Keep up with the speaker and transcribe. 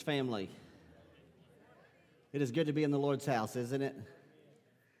Family, it is good to be in the Lord's house, isn't it?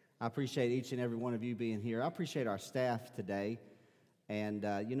 I appreciate each and every one of you being here. I appreciate our staff today. And,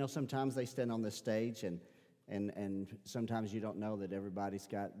 sometimes they stand on this stage and sometimes you don't know that everybody's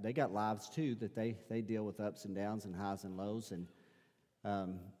got lives too, that they deal with ups and downs and highs and lows.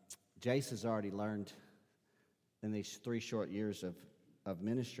 And Jace has already learned in these 3 short years of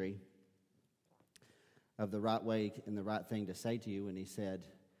ministry of the right way and the right thing to say to you. And he said,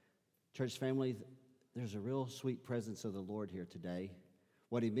 "Church family, there's a real sweet presence of the Lord here today."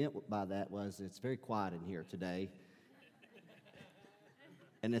 What he meant by that was it's very quiet in here today.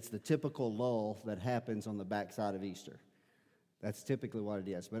 And it's the typical lull that happens on the backside of Easter. That's typically what it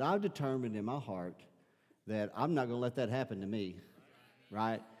is. But I've determined in my heart that I'm not going to let that happen to me,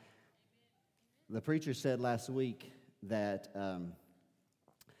 right? The preacher said last week that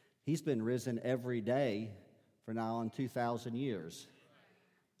he's been risen every day for now on 2,000 years.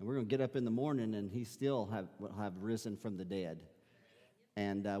 And we're going to get up in the morning, and he still will have risen from the dead.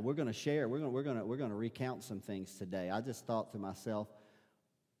 And we're going to share. We're going to recount some things today. I just thought to myself,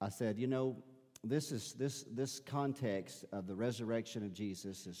 I said, this context of the resurrection of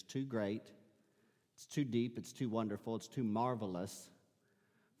Jesus is too great. It's too deep. It's too wonderful. It's too marvelous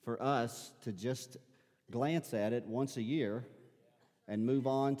for us to just glance at it once a year and move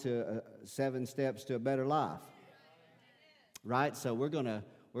on to 7 steps to a better life. Right? So we're going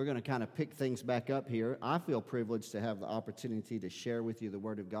to kind of pick things back up here. I feel privileged to have the opportunity to share with you the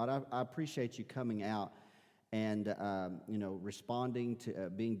Word of God. I appreciate you coming out and responding to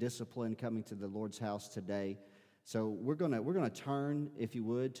being disciplined, coming to the Lord's house today. So we're gonna turn, if you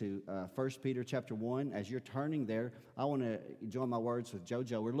would, to 1 Peter chapter 1. As you're turning there, I want to join my words with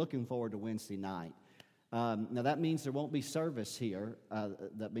JoJo. We're looking forward to Wednesday night. Now that means there won't be service here.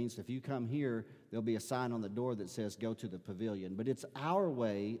 That means if you come here, there'll be a sign on the door that says "Go to the pavilion." But it's our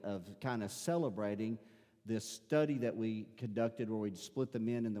way of kind of celebrating this study that we conducted, where we split the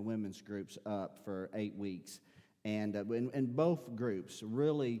men and the women's groups up for 8 weeks, and in both groups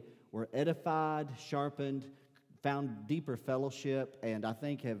really were edified, sharpened, found deeper fellowship, and I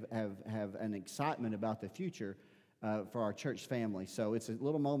think have an excitement about the future for our church family. So it's a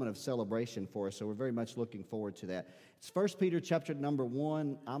little moment of celebration for us, so we're very much looking forward to that. It's 1 Peter chapter number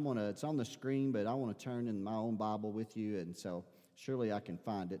 1. It's on the screen, but I want to turn in my own Bible with you, and so surely I can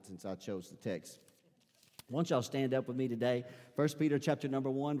find it since I chose the text. I want y'all stand up with me today. 1 Peter chapter number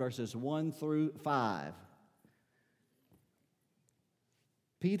 1, verses 1 through 5.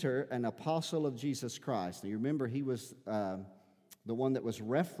 Peter, an apostle of Jesus Christ. Now you remember he was the one that was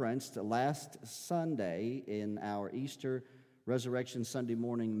referenced last Sunday in our Easter Resurrection Sunday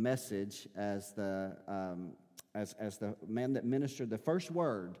morning message as the man that ministered the first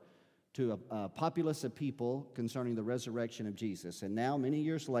word to a populace of people concerning the resurrection of Jesus. And now, many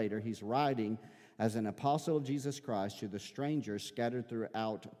years later, he's writing as an apostle of Jesus Christ to the strangers scattered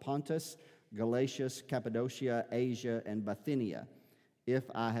throughout Pontus, Galatia, Cappadocia, Asia, and Bithynia, if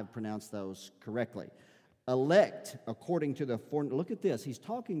I have pronounced those correctly. Elect according to look at this, he's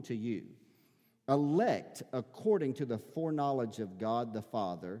talking to you. Elect according to the foreknowledge of God the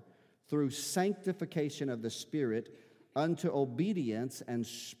Father, through sanctification of the Spirit, unto obedience and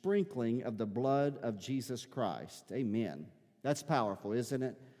sprinkling of the blood of Jesus Christ. Amen. That's powerful, isn't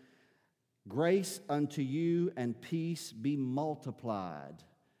it? Grace unto you and peace be multiplied.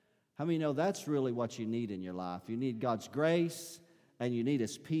 How many know that's really what you need in your life? You need God's grace, and you need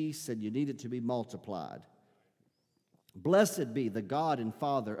His peace, and you need it to be multiplied. Blessed be the God and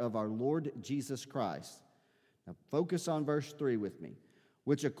Father of our Lord Jesus Christ. Now focus on verse 3 with me.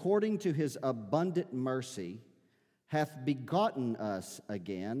 Which according to His abundant mercy hath begotten us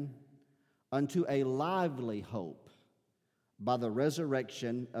again unto a lively hope by the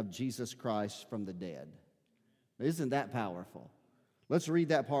resurrection of Jesus Christ from the dead. Isn't that powerful? Let's read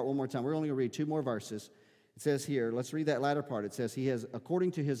that part one more time. We're only going to read 2 more verses. It says here, let's read that latter part. It says, He has,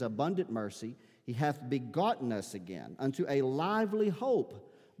 according to His abundant mercy, He hath begotten us again unto a lively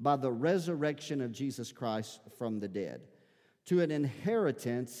hope by the resurrection of Jesus Christ from the dead, to an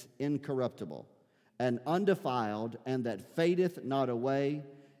inheritance incorruptible and undefiled, and that fadeth not away.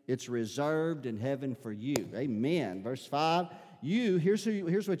 It's reserved in heaven for you. Amen. Verse 5,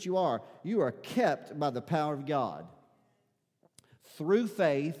 here's what you are. You are kept by the power of God through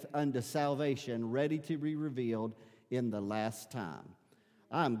faith unto salvation, ready to be revealed in the last time.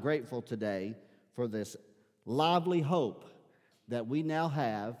 I'm grateful today for this lively hope that we now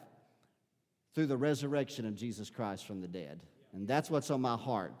have through the resurrection of Jesus Christ from the dead. And that's what's on my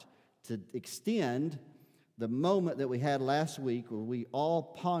heart, to extend the moment that we had last week where we all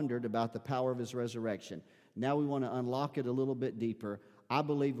pondered about the power of His resurrection. Now we want to unlock it a little bit deeper. I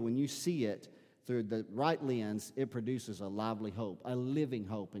believe when you see it through the right lens, it produces a lively hope, a living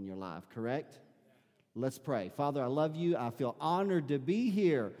hope in your life, correct? Let's pray. Father, I love you. I feel honored to be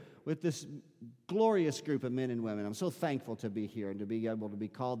here with this glorious group of men and women. I'm so thankful to be here and to be able to be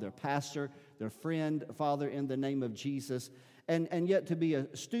called their pastor, their friend, Father, in the name of Jesus, and yet to be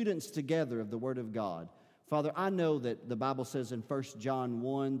students together of the Word of God. Father, I know that the Bible says in 1 John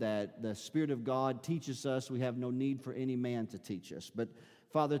 1 that the Spirit of God teaches us. We have no need for any man to teach us. But,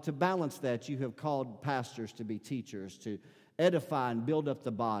 Father, to balance that, you have called pastors to be teachers, to edify and build up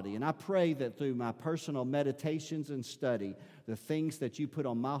the body. And I pray that through my personal meditations and study, the things that you put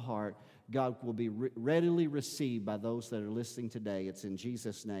on my heart, God, will be readily received by those that are listening today. It's in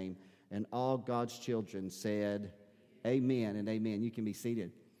Jesus' name. And all God's children said, amen and amen. You can be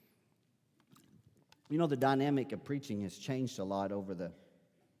seated. You know, the dynamic of preaching has changed a lot over the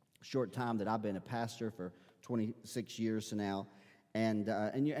short time that I've been a pastor for 26 years now. And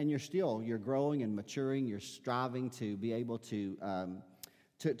you're growing and maturing. You're striving to be able to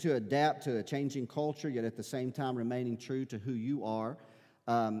adapt to a changing culture, yet at the same time remaining true to who you are.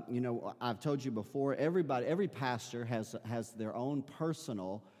 I've told you before, every pastor has their own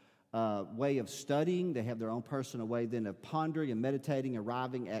personal way of studying. They have their own personal way then of pondering and meditating,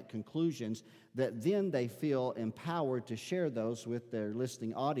 arriving at conclusions that then they feel empowered to share those with their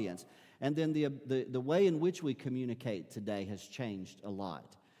listening audience. And then the way in which we communicate today has changed a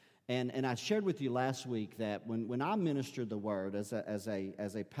lot. And I shared with you last week that when I minister the word as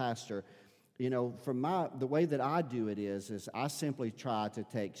a pastor, you know, the way that I do it is I simply try to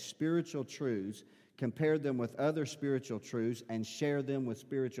take spiritual truths, compare them with other spiritual truths, and share them with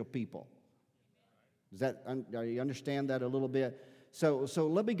spiritual people. Do you understand that a little bit? So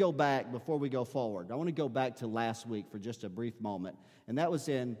let me go back before we go forward. I want to go back to last week for just a brief moment, and that was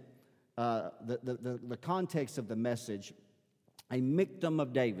in the context of the message, a miktam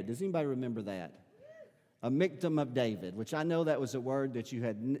of David. Does anybody remember that? A miktam of David, which I know that was a word that you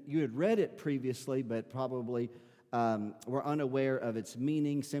had read it previously, but probably were unaware of its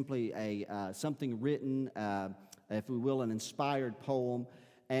meaning. Simply something written, if we will, an inspired poem,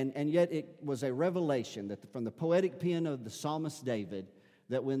 and yet it was a revelation that from the poetic pen of the psalmist David,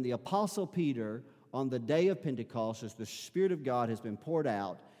 that when the apostle Peter on the day of Pentecost, as the Spirit of God has been poured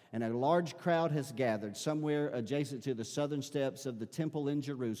out, and a large crowd has gathered somewhere adjacent to the southern steps of the temple in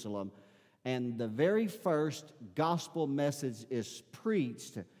Jerusalem, and the very first gospel message is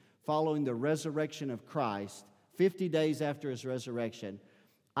preached following the resurrection of Christ, 50 days after his resurrection.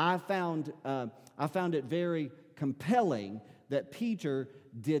 I found it very compelling that Peter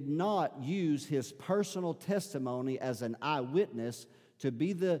did not use his personal testimony as an eyewitness to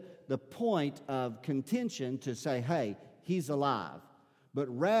be the point of contention to say, hey, he's alive. But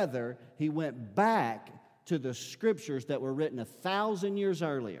rather, he went back to the scriptures that were written 1,000 years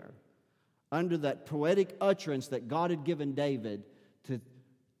earlier under that poetic utterance that God had given David to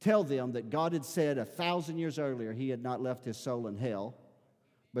tell them that God had said 1,000 years earlier he had not left his soul in hell,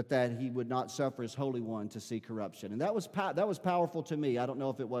 but that he would not suffer his Holy One to see corruption. And that was powerful to me. I don't know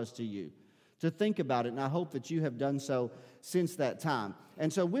if it was to you, to think about it, and I hope that you have done so since that time.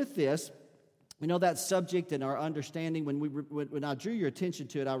 And so with this, you know, that subject and our understanding, when I drew your attention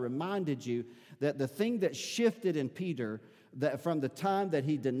to it, I reminded you that the thing that shifted in Peter, that from the time that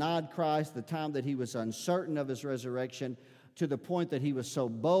he denied Christ, the time that he was uncertain of his resurrection, to the point that he was so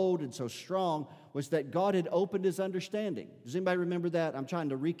bold and so strong, was that God had opened his understanding. Does anybody remember that? I'm trying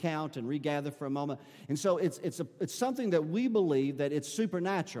to recount and regather for a moment. And so it's something that we believe that it's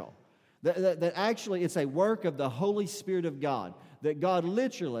supernatural, that actually it's a work of the Holy Spirit of God. That God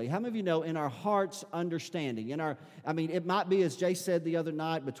literally, how many of you know, in our heart's understanding, it might be, as Jay said the other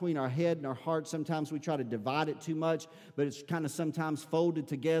night, between our head and our heart, sometimes we try to divide it too much, but it's kind of sometimes folded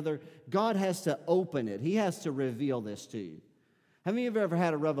together. God has to open it. He has to reveal this to you. How many of you have ever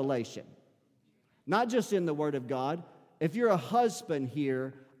had a revelation? Not just in the Word of God. If you're a husband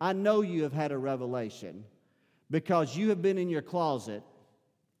here, I know you have had a revelation because you have been in your closet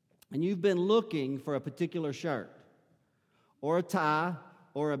and you've been looking for a particular shirt, or a tie,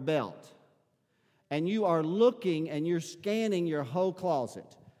 or a belt. And you are looking and you're scanning your whole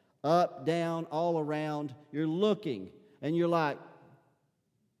closet, up, down, all around. You're looking and you're like,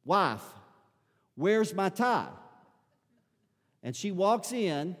 wife, where's my tie? And she walks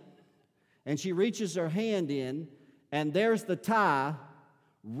in and she reaches her hand in, and there's the tie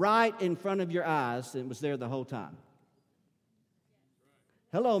right in front of your eyes, and it was there the whole time.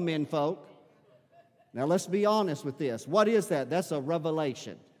 Hello, men folk. Now, let's be honest with this. What is that? That's a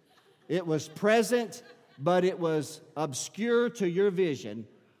revelation. It was present, but it was obscure to your vision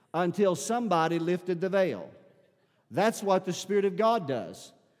until somebody lifted the veil. That's what the Spirit of God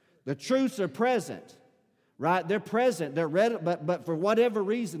does. The truths are present, right? They're present. They're read, but for whatever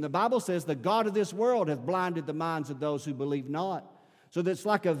reason, the Bible says the God of this world hath blinded the minds of those who believe not. So that's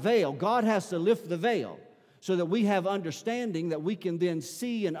like a veil. God has to lift the veil so that we have understanding, that we can then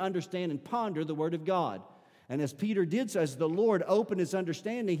see and understand and ponder the Word of God. And as Peter did so, as the Lord opened his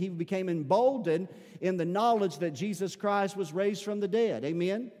understanding, he became emboldened in the knowledge that Jesus Christ was raised from the dead.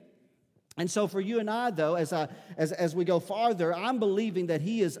 Amen? And so for you and I, though, as we go farther, I'm believing that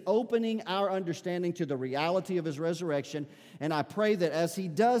he is opening our understanding to the reality of his resurrection. And I pray that as he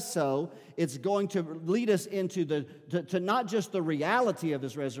does so, it's going to lead us into to not just the reality of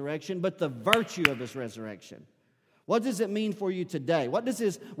his resurrection, but the virtue of his resurrection. What does it mean for you today? What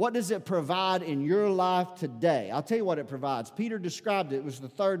does it provide in your life today? I'll tell you what it provides. Peter described it. It was the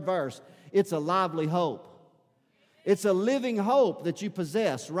 3rd verse. It's a lively hope. It's a living hope that you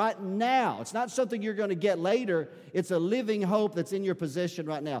possess right now. It's not something you're going to get later. It's a living hope that's in your possession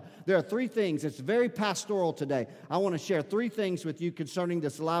right now. There are 3 things. It's very pastoral today. I want to share 3 things with you concerning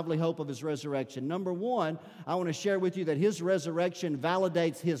this lively hope of his resurrection. Number 1, I want to share with you that his resurrection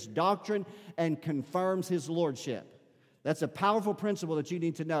validates his doctrine and confirms his lordship. That's a powerful principle that you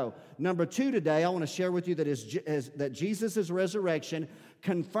need to know. Number 2 today, I want to share with you that Jesus' resurrection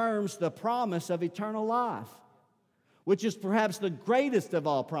confirms the promise of eternal life, which is perhaps the greatest of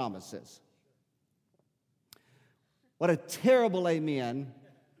all promises. What a terrible amen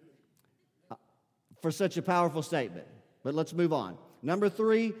for such a powerful statement. But let's move on. Number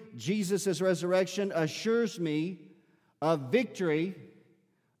 3, Jesus' resurrection assures me of victory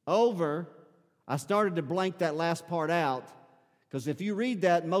over, I started to blank that last part out, because if you read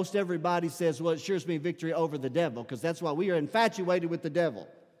that, most everybody says, well, it assures me victory over the devil, because that's why we are infatuated with the devil.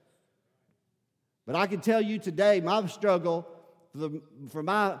 But I can tell you today, my struggle for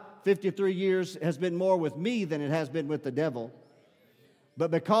my 53 years has been more with me than it has been with the devil.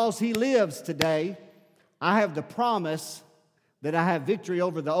 But because he lives today, I have the promise that I have victory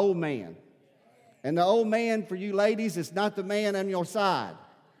over the old man. And the old man, for you ladies, is not the man on your side.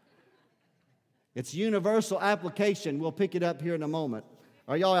 It's universal application. We'll pick it up here in a moment.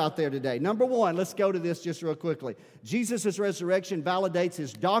 Are y'all out there today? Number 1, let's go to this just real quickly. Jesus' resurrection validates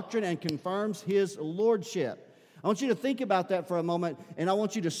his doctrine and confirms his lordship. I want you to think about that for a moment, and I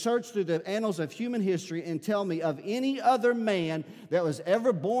want you to search through the annals of human history and tell me of any other man that was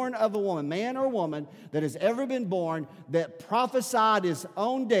ever born of a woman, man or woman, that has ever been born, that prophesied his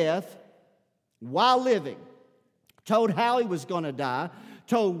own death while living, told how he was going to die,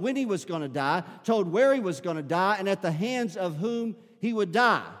 told when he was going to die, told where he was going to die, and at the hands of whom he would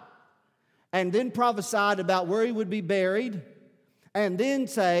die, and then prophesied about where he would be buried, and then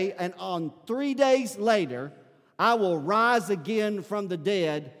say, and on 3 days later, I will rise again from the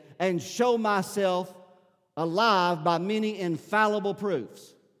dead and show myself alive by many infallible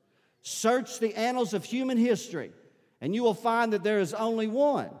proofs. Search the annals of human history, and you will find that there is only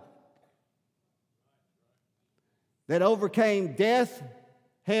one that overcame death,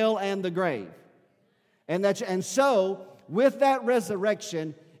 hell, and the grave. And so, with that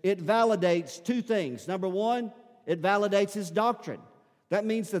resurrection, it validates 2 things. Number 1, it validates his doctrine. That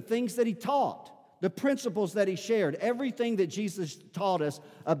means the things that he taught, the principles that he shared, everything that Jesus taught us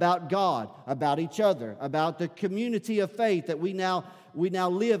about God, about each other, about the community of faith that we now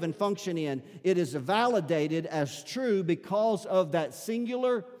live and function in. It is validated as true because of that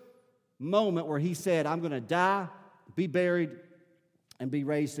singular moment where he said, I'm going to die, be buried, and be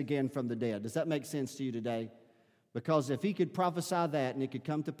raised again from the dead. Does that make sense to you today? Because if he could prophesy that and it could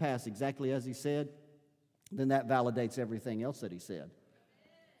come to pass exactly as he said, then that validates everything else that he said.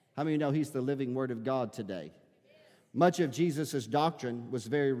 How many of you know he's the living Word of God today? Much of Jesus' doctrine was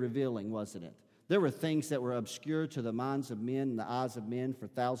very revealing, wasn't it? There were things that were obscure to the minds of men and the eyes of men for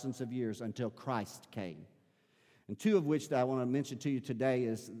thousands of years until Christ came. And 2 of which that I want to mention to you today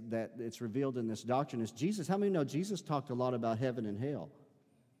is that it's revealed in this doctrine is Jesus. How many know Jesus talked a lot about heaven and hell?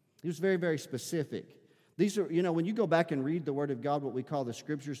 He was very, very specific. These are, when you go back and read the Word of God, what we call the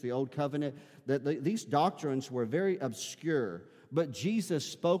Scriptures, the Old Covenant, these doctrines were very obscure, but Jesus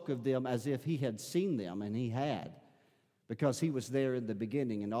spoke of them as if he had seen them, and he had, because he was there in the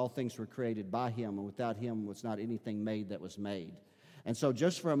beginning, and all things were created by him, and without him was not anything made that was made. And so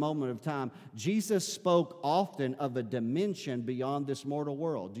just for a moment of time, Jesus spoke often of a dimension beyond this mortal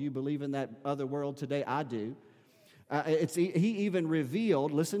world. Do you believe in that other world today? I do. He even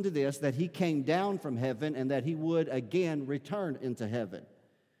revealed, listen to this, that he came down from heaven and that he would again return into heaven.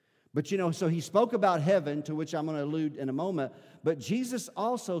 But so he spoke about heaven, to which I'm going to allude in a moment, but Jesus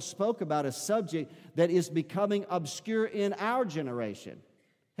also spoke about a subject that is becoming obscure in our generation,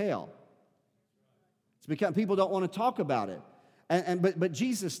 hell. It's become, people don't want to talk about it. But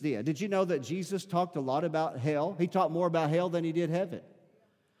Jesus did. Did you know that Jesus talked a lot about hell? He talked more about hell than he did heaven,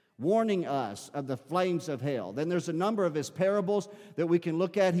 warning us of the flames of hell. Then there's a number of his parables that we can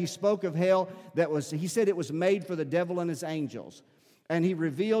look at. He spoke of hell he said it was made for the devil and his angels. And he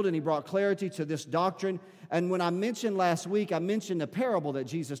revealed and he brought clarity to this doctrine. And when I mentioned last week, I mentioned a parable that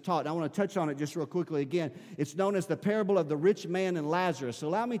Jesus taught. And I want to touch on it just real quickly again. It's known as the parable of the rich man and Lazarus. So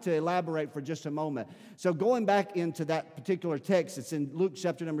allow me to elaborate for just a moment. So going back into that particular text, it's in Luke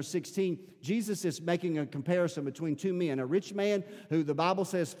chapter number 16. Jesus is making a comparison between two men, a rich man who the Bible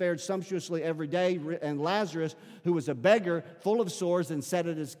says fared sumptuously every day, and Lazarus, who was a beggar full of sores and sat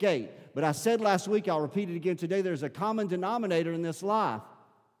at his gate. But I said last week, I'll repeat it again today, there's a common denominator in this life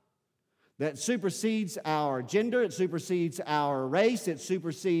that supersedes our gender, it supersedes our race, it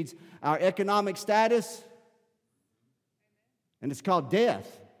supersedes our economic status, and it's called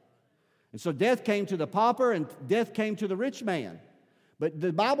death. And so death came to the pauper and death came to the rich man. But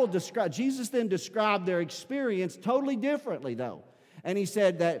the Bible Jesus then described their experience totally differently, though. And he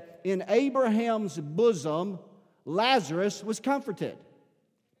said that in Abraham's bosom, Lazarus was comforted.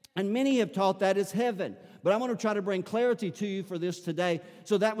 And many have taught that as heaven. But I want to try to bring clarity to you for this today.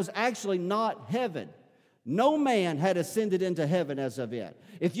 So that was actually not heaven. No man had ascended into heaven as of yet.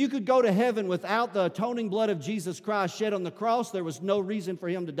 If you could go to heaven without the atoning blood of Jesus Christ shed on the cross, there was no reason for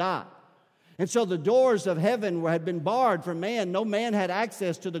him to die. And so the doors of heaven had been barred for man. No man had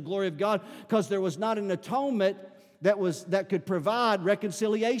access to the glory of God because there was not an atonement that could provide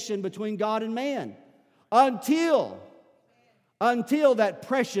reconciliation between God and man until that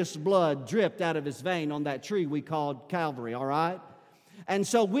precious blood dripped out of his vein on that tree we called Calvary, all right? And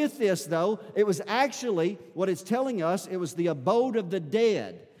so with this, though, it was actually, what it's telling us, it was the abode of the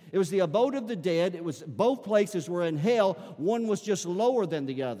dead. It was the abode of the dead. It was both places were in hell. One was just lower than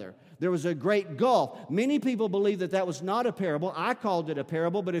the other. There was a great gulf. Many people believe that was not a parable. I called it a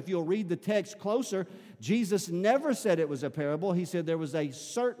parable, but if you'll read the text closer, Jesus never said it was a parable. He said there was a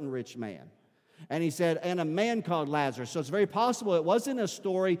certain rich man. And he said, and a man called Lazarus. So it's very possible it wasn't a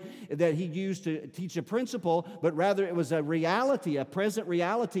story that he used to teach a principle, but rather it was a reality, a present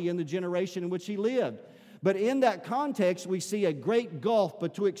reality in the generation in which he lived. But in that context, we see a great gulf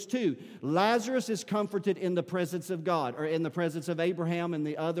betwixt two. Lazarus is comforted in the presence of God, or in the presence of Abraham and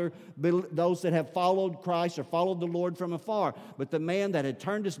those that have followed Christ or followed the Lord from afar. But the man that had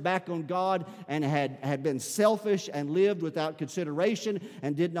turned his back on God and had been selfish and lived without consideration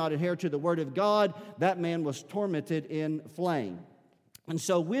and did not adhere to the word of God, that man was tormented in flame. And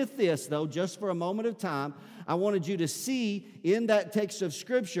so with this, though, just for a moment of time, I wanted you to see in that text of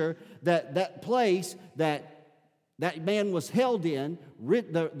Scripture that place that man was held in,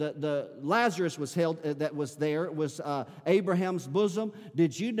 the Lazarus was held, that was there, was Abraham's bosom.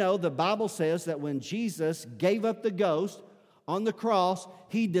 Did you know the Bible says that when Jesus gave up the ghost on the cross,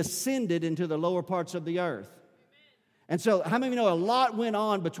 he descended into the lower parts of the earth? And so, how many of you know a lot went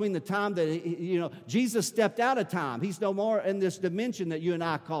on between the time that, Jesus stepped out of time. He's no more in this dimension that you and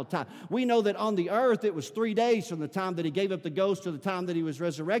I call time. We know that on the earth, it was 3 days from the time that he gave up the ghost to the time that he was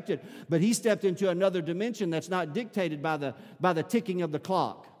resurrected. But he stepped into another dimension that's not dictated by the ticking of the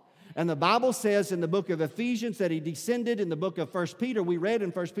clock. And the Bible says in the book of Ephesians that he descended. In the book of 1 Peter, we read in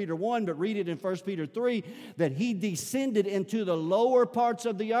 1 Peter 1, but read it in 1 Peter 3, that he descended into the lower parts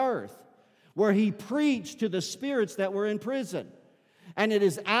of the earth, where he preached to the spirits that were in prison. And it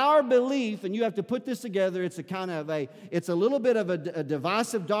is our belief, and you have to put this together, it's a little bit of a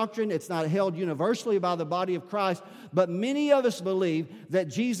divisive doctrine. It's not held universally by the body of Christ, but many of us believe that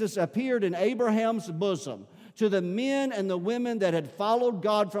Jesus appeared in Abraham's bosom to the men and the women that had followed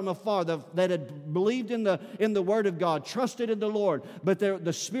God from afar, that had believed in the Word of God, trusted in the Lord, but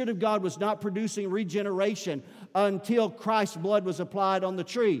the Spirit of God was not producing regeneration until Christ's blood was applied on the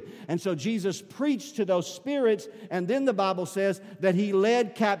tree. And so Jesus preached to those spirits, and then the Bible says that he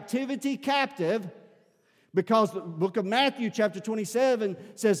led captivity captive, because the book of Matthew chapter 27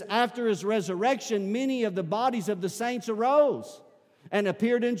 says after his resurrection, many of the bodies of the saints arose and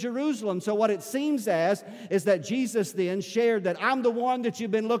appeared in Jerusalem. So what it seems as is that Jesus then shared that I'm the one that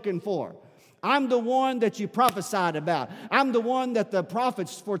you've been looking for. I'm the one that you prophesied about. I'm the one that the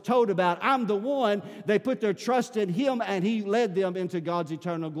prophets foretold about. I'm the one. They put their trust in him, and he led them into God's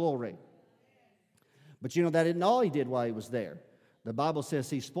eternal glory. But that isn't all he did while he was there. The Bible says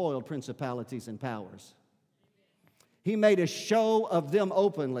he spoiled principalities and powers. He made a show of them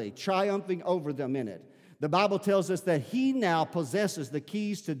openly, triumphing over them in it. The Bible tells us that he now possesses the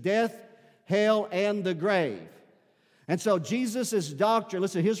keys to death, hell, and the grave. And so Jesus' doctrine,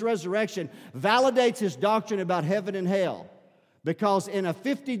 listen, his resurrection validates his doctrine about heaven and hell. Because in a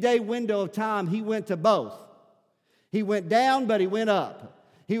 50-day window of time, he went to both. He went down, but he went up.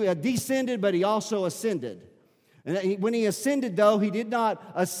 He descended, but he also ascended. And when he ascended, though, he did not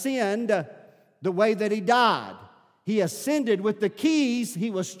ascend the way that he died. He ascended with the keys.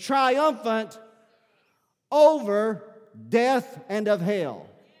 He was triumphant over death and of hell.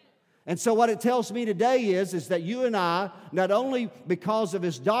 And so what it tells me today is that you and I, not only because of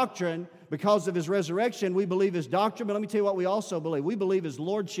his doctrine, because of his resurrection, we believe his doctrine, but let me tell you what we also believe. We believe his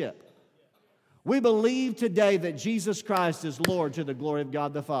lordship. We believe today that Jesus Christ is Lord to the glory of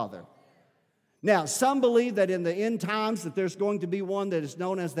God the Father. Now, some believe that in the end times that there's going to be one that is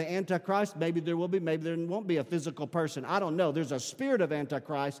known as the Antichrist. Maybe there will be, maybe there won't be a physical person. I don't know. There's a spirit of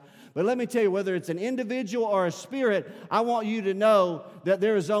Antichrist. But let me tell you, whether it's an individual or a spirit, I want you to know that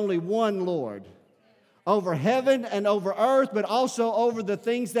there is only one Lord over heaven and over earth, but also over the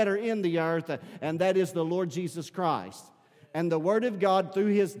things that are in the earth, and that is the Lord Jesus Christ. And the Word of God,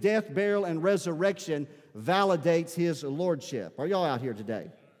 through his death, burial, and resurrection, validates his lordship. Are y'all out here today?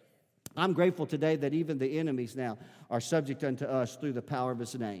 I'm grateful today that even the enemies now are subject unto us through the power of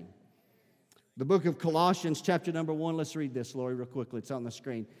his name. The book of Colossians, chapter number 1, let's read this, Lori, real quickly. It's on the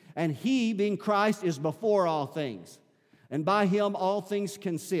screen. And he, being Christ, is before all things, and by him all things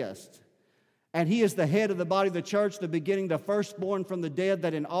consist. And he is the head of the body of the church, the beginning, the firstborn from the dead,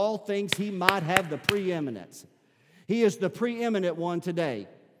 that in all things he might have the preeminence. He is the preeminent one today,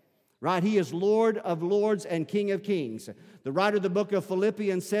 right? He is Lord of lords and King of kings. The writer of the book of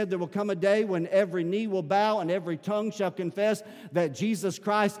Philippians said there will come a day when every knee will bow and every tongue shall confess that Jesus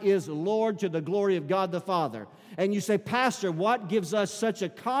Christ is Lord to the glory of God the Father. And you say, Pastor, what gives us such a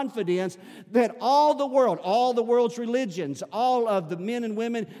confidence that all the world's religions, all of the men and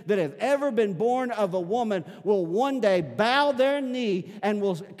women that have ever been born of a woman will one day bow their knee and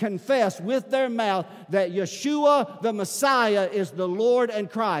will confess with their mouth that Yeshua, the Messiah, is the Lord and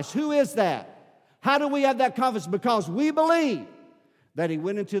Christ? Who is that? How do we have that confidence? Because we believe that he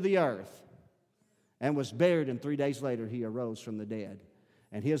went into the earth and was buried, and 3 days later he arose from the dead.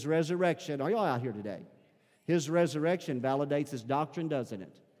 And his resurrection, are y'all out here today? His resurrection validates his doctrine, doesn't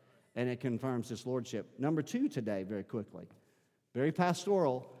it? And it confirms his lordship. Number 2 today, very quickly. Very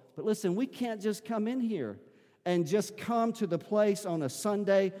pastoral. But listen, we can't just come in here and just come to the place on a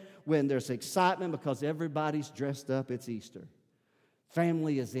Sunday when there's excitement because everybody's dressed up. It's Easter.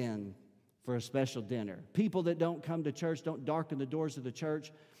 Family is in for a special dinner. People that don't come to church, don't darken the doors of the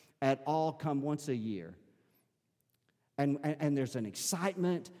church at all, come once a year. And there's an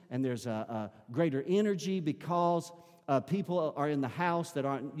excitement and there's a greater energy because people are in the house that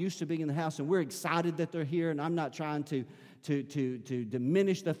aren't used to being in the house, and we're excited that they're here. And I'm not trying to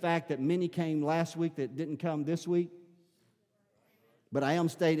diminish the fact that many came last week that didn't come this week, but I am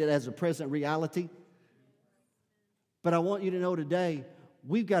stating it as a present reality. But I want you to know today,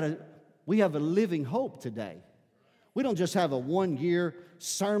 we have a living hope today. We don't just have a one-year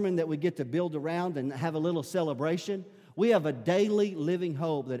sermon that we get to build around and have a little celebration. We have a daily living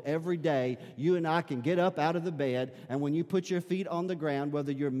hope that every day you and I can get up out of the bed, and when you put your feet on the ground,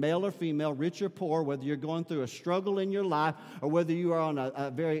 whether you're male or female, rich or poor, whether you're going through a struggle in your life or whether you are on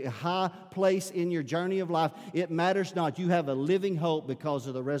a very high place in your journey of life, it matters not. You have a living hope because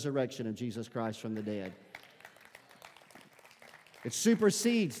of the resurrection of Jesus Christ from the dead. It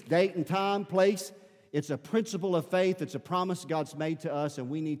supersedes date and time, place. It's a principle of faith. It's a promise God's made to us, and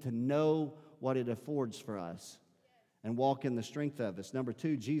we need to know what it affords for us and walk in the strength of it. Number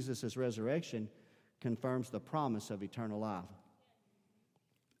 2, Jesus' resurrection confirms the promise of eternal life.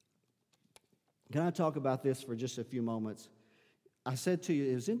 Can I talk about this for just a few moments? I said to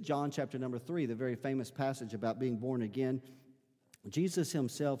you, it was in John chapter number 3, the very famous passage about being born again. Jesus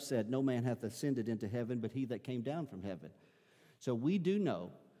himself said, "No man hath ascended into heaven, but he that came down from heaven." So we do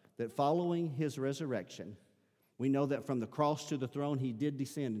know that following his resurrection, we know that from the cross to the throne, he did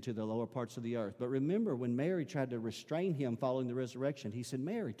descend into the lower parts of the earth. But remember, when Mary tried to restrain him following the resurrection, he said,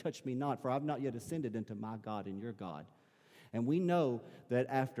 "Mary, touch me not, for I have not yet ascended into my God and your God." And we know that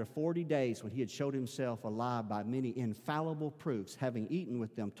after 40 days, when he had showed himself alive by many infallible proofs, having eaten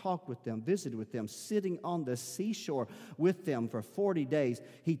with them, talked with them, visited with them, sitting on the seashore with them for 40 days,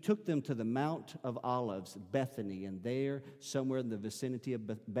 he took them to the Mount of Olives, Bethany. And there, somewhere in the vicinity of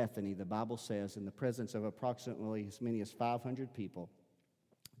Bethany, the Bible says, in the presence of approximately as many as 500 people,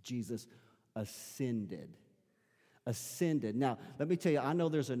 Jesus ascended. Ascended. Now, let me tell you, I know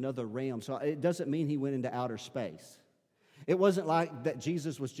there's another realm, so it doesn't mean he went into outer space. It wasn't like that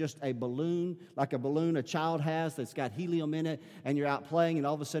Jesus was just a balloon, like a balloon a child has that's got helium in it, and you're out playing, and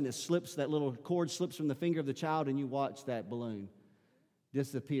all of a sudden it slips, that little cord slips from the finger of the child, and you watch that balloon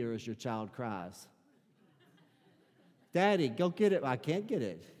disappear as your child cries. Daddy, go get it. I can't get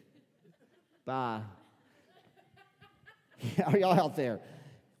it. Bye. Are y'all out there?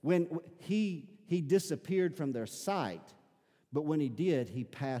 When he disappeared from their sight, but when he did, he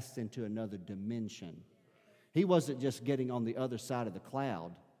passed into another dimension. He wasn't just getting on the other side of the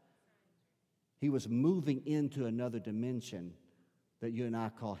cloud. He was moving into another dimension that you and I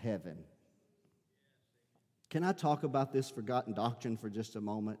call heaven. Can I talk about this forgotten doctrine for just a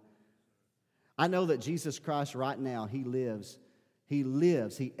moment? I know that Jesus Christ right now, He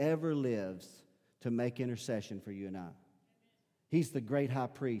ever lives to make intercession for you and I. He's the great high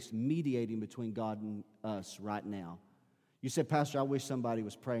priest mediating between God and us right now. You said, Pastor, I wish somebody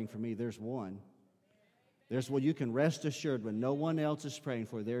was praying for me. There's one. You can rest assured when no one else is praying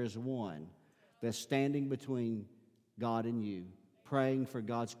for you, there is one that's standing between God and you, praying for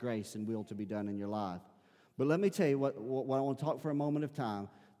God's grace and will to be done in your life. But let me tell you what I want to talk for a moment of time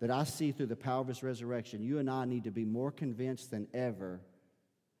that I see through the power of His resurrection. You and I need to be more convinced than ever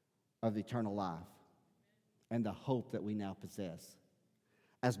of eternal life and the hope that we now possess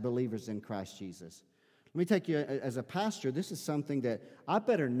as believers in Christ Jesus. Let me take you, as a pastor, this is something that I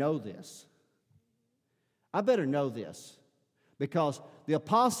better know this. I better know this because the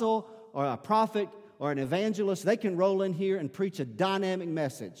apostle or a prophet or an evangelist, they can roll in here and preach a dynamic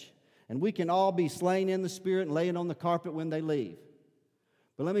message. And we can all be slain in the Spirit and laying on the carpet when they leave.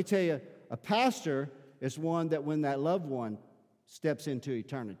 But let me tell you, a pastor is one that when that loved one steps into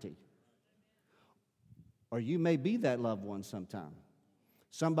eternity. Or you may be that loved one sometime.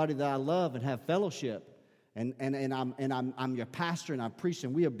 Somebody that I love and have fellowship. And I'm your pastor and I'm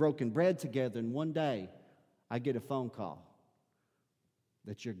preaching. We have broken bread together, and one day I get a phone call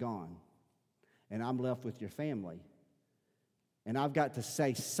that you're gone, and I'm left with your family, and I've got to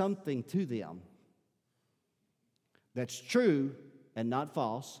say something to them that's true and not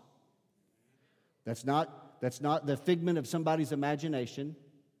false. That's not the figment of somebody's imagination,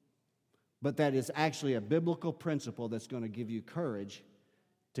 but that is actually a biblical principle that's going to give you courage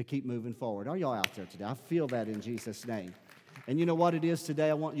to keep moving forward. Are y'all out there today? I feel that in Jesus' name. And you know what it is today?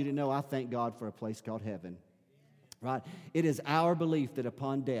 I want you to know I thank God for a place called heaven. Right? It is our belief that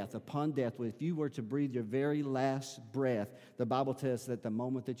upon death, if you were to breathe your very last breath, the Bible tells us that the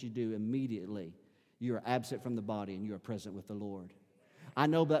moment that you do, immediately you are absent from the body and you are present with the Lord. I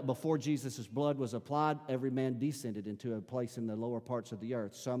know that before Jesus' blood was applied, every man descended into a place in the lower parts of the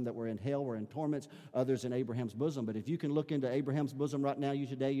earth. Some that were in hell were in torments, others in Abraham's bosom. But if you can look into Abraham's bosom right now,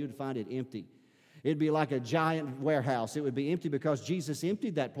 you'd find it empty. It'd be like a giant warehouse. It would be empty because Jesus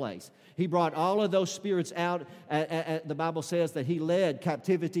emptied that place. He brought all of those spirits out. The Bible says that He led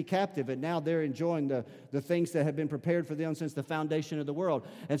captivity captive, and now they're enjoying the things that have been prepared for them since the foundation of the world.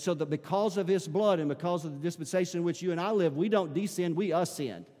 And so that because of His blood and because of the dispensation in which you and I live, we don't descend, we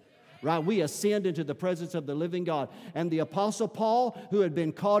ascend. Right? We ascend into the presence of the living God. And the Apostle Paul, who had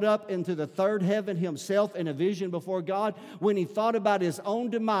been caught up into the third heaven himself in a vision before God, when he thought about his own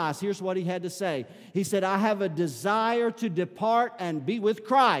demise, here's what he had to say. He said, I have a desire to depart and be with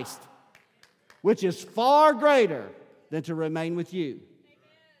Christ, which is far greater than to remain with you.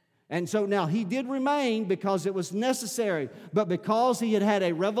 And so now he did remain because it was necessary, but because he had had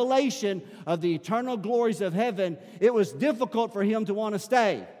a revelation of the eternal glories of heaven, it was difficult for him to want to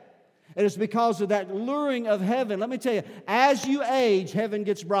stay. And it's because of that luring of heaven. Let me tell you, as you age, heaven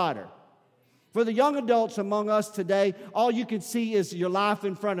gets brighter. For the young adults among us today, all you can see is your life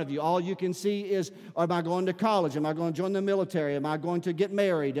in front of you. All you can see is, am I going to college? Am I going to join the military? Am I going to get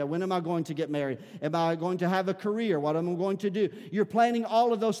married? When am I going to get married? Am I going to have a career? What am I going to do? You're planning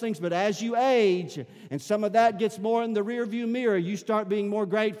all of those things, but as you age, and some of that gets more in the rearview mirror, you start being more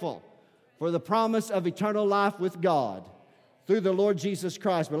grateful for the promise of eternal life with God through the Lord Jesus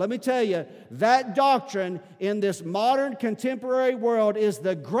Christ. But let me tell you, that doctrine in this modern contemporary world is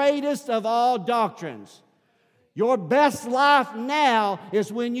the greatest of all doctrines. Your best life now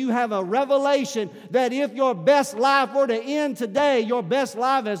is when you have a revelation that if your best life were to end today, your best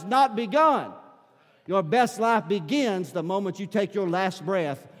life has not begun. Your best life begins the moment you take your last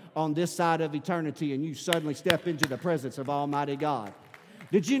breath on this side of eternity and you suddenly step into the presence of Almighty God.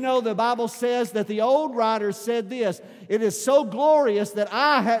 Did you know the Bible says that the old writers said this, it is so glorious that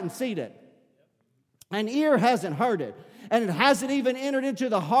eye hadn't seen it, and ear hasn't heard it, and it hasn't even entered into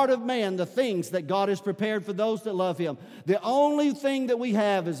the heart of man the things that God has prepared for those that love Him. The only thing that we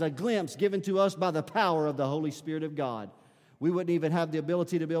have is a glimpse given to us by the power of the Holy Spirit of God. We wouldn't even have the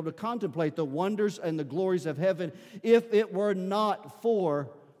ability to be able to contemplate the wonders and the glories of heaven if it were not for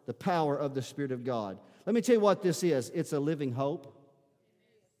the power of the Spirit of God. Let me tell you what this is. It's a living hope.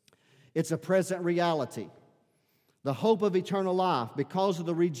 It's a present reality. The hope of eternal life, because of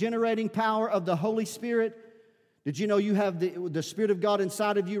the regenerating power of the Holy Spirit, Did you know you have the Spirit of God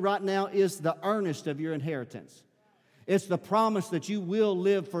inside of you right now is the earnest of your inheritance? It's the promise that you will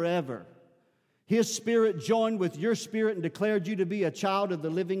live forever. His Spirit joined with your spirit and declared you to be a child of the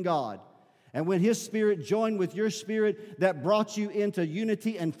living God. And when His Spirit joined with your spirit, that brought you into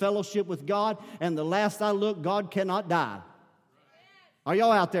unity and fellowship with God. And the last I looked, God cannot die. Are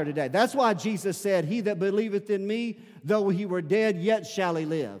y'all out there today? That's why Jesus said, "He that believeth in me, though he were dead, yet shall he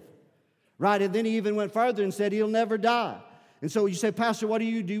live." Right? And then He even went further and said He'll never die. And so you say, "Pastor, what do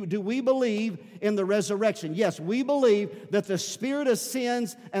you do? Do we believe in the resurrection?" Yes, we believe that the spirit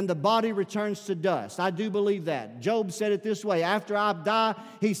ascends and the body returns to dust. I do believe that. Job said it this way: after I die,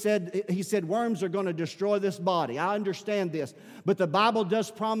 he said, worms are going to destroy this body. I understand this. But the Bible does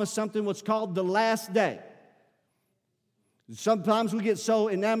promise something what's called the last day. Sometimes we get so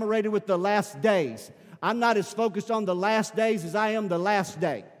enamored with the last days. I'm not as focused on the last days as I am the last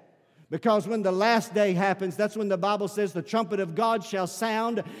day. Because when the last day happens, that's when the Bible says the trumpet of God shall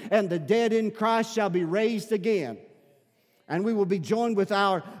sound and the dead in Christ shall be raised again. And we will be joined with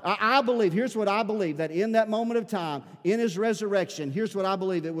I believe, here's what I believe, that in that moment of time, in His resurrection, here's what I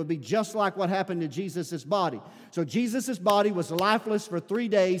believe, it would be just like what happened to Jesus' body. So Jesus' body was lifeless for 3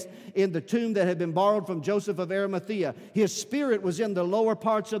 days in the tomb that had been borrowed from Joseph of Arimathea. His spirit was in the lower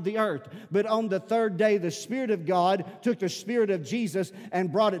parts of the earth. But on the third day, the Spirit of God took the spirit of Jesus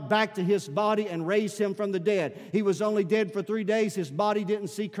and brought it back to His body and raised Him from the dead. He was only dead for 3 days. His body didn't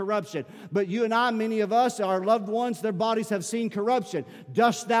see corruption. But you and I, many of us, our loved ones, their bodies have seen corruption.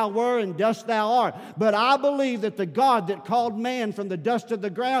 Dust thou were and dust thou art. But I believe that the God that called man from the dust of the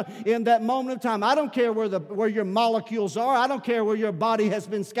ground in that moment of time, I don't care where your molecules are. I don't care where your body has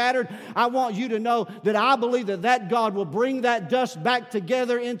been scattered. I want you to know that I believe that God will bring that dust back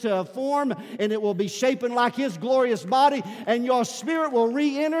together into a form, and it will be shaping like His glorious body, and your spirit will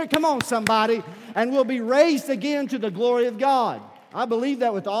re-enter. Come on, somebody. And will be raised again to the glory of God. I believe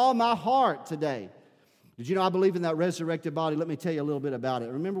that with all my heart today. Did you know I believe in that resurrected body? Let me tell you a little bit about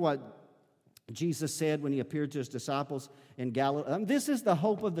it. Remember what Jesus said when He appeared to His disciples in Galilee? This is the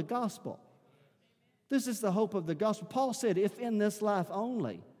hope of the gospel. This is the hope of the gospel. Paul said, if in this life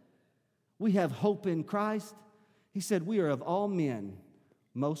only we have hope in Christ, he said, we are of all men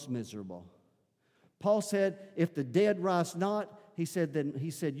most miserable. Paul said, if the dead rise not, he said,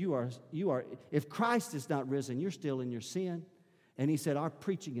 you are, if Christ is not risen, you're still in your sin. And he said, our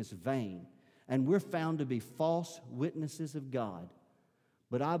preaching is vain, and we're found to be false witnesses of God.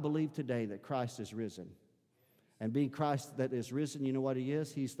 But I believe today that Christ is risen. And being Christ that is risen, you know what He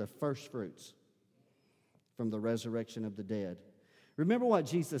is? He's the first fruits from the resurrection of the dead. Remember what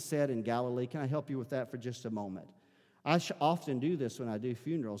Jesus said in Galilee? Can I help you with that for just a moment? I often do this when I do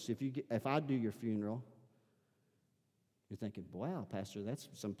funerals. If I do your funeral, you're thinking, wow, Pastor, that's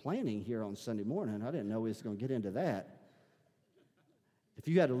some planning here on Sunday morning. I didn't know we was going to get into that. If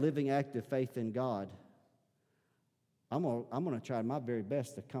you had a living, active faith in God, I'm going to try my very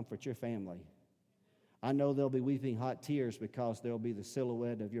best to comfort your family. I know they'll be weeping hot tears because there'll be the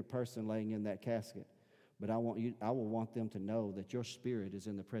silhouette of your person laying in that casket. But I will want them to know that your spirit is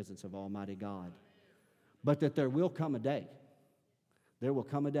in the presence of Almighty God. But that there will come a day. There will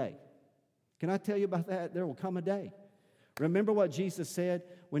come a day. Can I tell you about that? There will come a day. Remember what Jesus said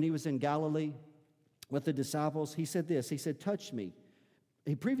when He was in Galilee with the disciples? He said this. He said, touch me.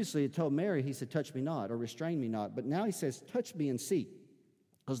 He previously had told Mary, He said, touch me not or restrain me not. But now He says, touch me and see.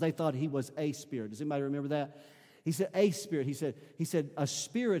 Because they thought He was a spirit. Does anybody remember that? He said, a spirit. He said, a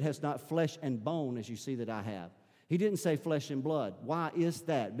spirit has not flesh and bone as you see that I have. He didn't say flesh and blood. Why is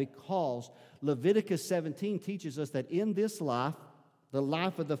that? Because Leviticus 17 teaches us that in this life, the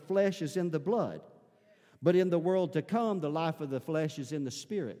life of the flesh is in the blood. But in the world to come, the life of the flesh is in the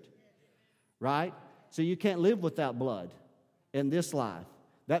spirit. Right? So you can't live without blood in this life.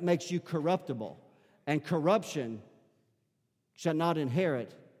 That makes you corruptible. And corruption shall not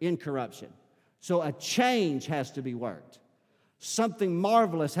inherit incorruption. So a change has to be worked. Something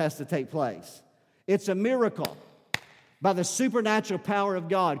marvelous has to take place. It's a miracle. By the supernatural power of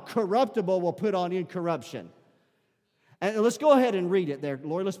God, corruptible will put on incorruption. And let's go ahead and read it there.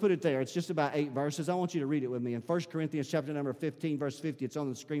 Lord, let's put it there. It's just about 8 verses. I want you to read it with me. In 1 Corinthians chapter number 15, verse 50, it's on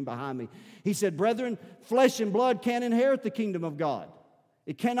the screen behind me. He said, brethren, flesh and blood can't inherit the kingdom of God.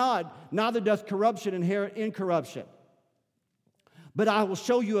 It cannot. Neither doth corruption inherit incorruption. But I will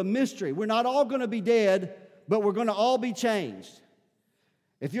show you a mystery. We're not all going to be dead, but we're going to all be changed.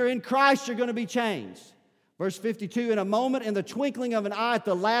 If you're in Christ, you're going to be changed. Verse 52, in a moment, in the twinkling of an eye at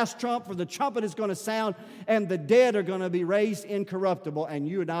the last trump, for the trumpet is going to sound, and the dead are going to be raised incorruptible, and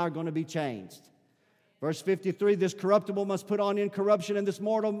you and I are going to be changed. Verse 53, this corruptible must put on incorruption, and this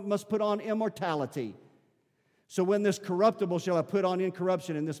mortal must put on immortality. So when this corruptible shall have put on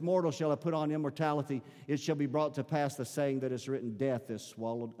incorruption, and this mortal shall have put on immortality, it shall be brought to pass the saying that is written, death is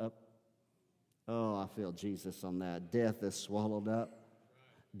swallowed up. Oh, I feel Jesus on that. Death is swallowed up.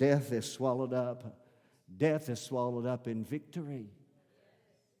 Death is swallowed up. Death is swallowed up in victory.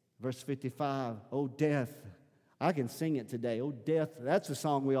 Verse 55, oh death. I can sing it today. Oh death, that's a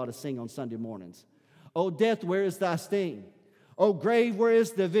song we ought to sing on Sunday mornings. Oh death, where is thy sting? Oh grave, where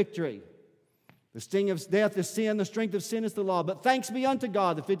is the victory? The sting of death is sin, the strength of sin is the law. But thanks be unto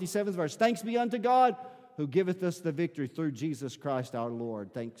God, the 57th verse. Thanks be unto God who giveth us the victory through Jesus Christ our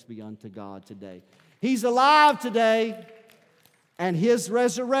Lord. Thanks be unto God today. He's alive today, and His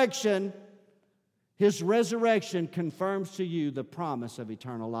resurrection confirms to you the promise of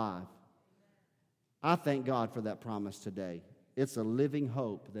eternal life. I thank God for that promise today. It's a living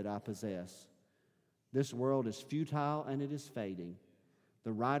hope that I possess. This world is futile and it is fading.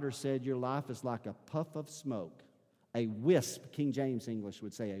 The writer said your life is like a puff of smoke, a wisp, King James English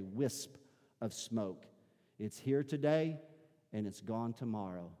would say a wisp of smoke. It's here today and it's gone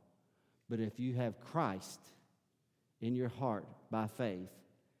tomorrow. But if you have Christ in your heart by faith,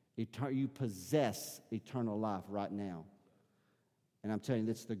 you possess eternal life right now. And I'm telling you,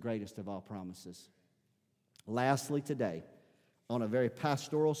 that's the greatest of all promises. Lastly today, on a very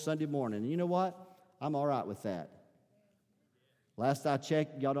pastoral Sunday morning, and you know what? I'm all right with that. Last I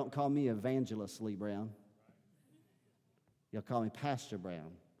checked, y'all don't call me Evangelist Lee Brown. Y'all call me Pastor Brown.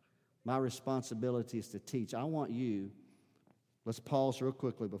 My responsibility is to teach. I want you, let's pause real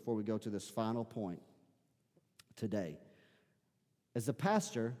quickly before we go to this final point today. As a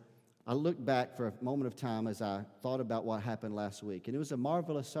pastor, I looked back for a moment of time as I thought about what happened last week, and it was a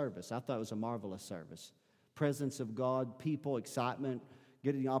marvelous service. I thought it was a marvelous service. Presence of God, people, excitement,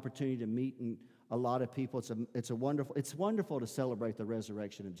 getting the opportunity to meet a lot of people. It's wonderful to celebrate the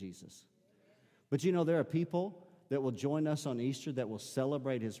resurrection of Jesus. But you know, there are people that will join us on Easter that will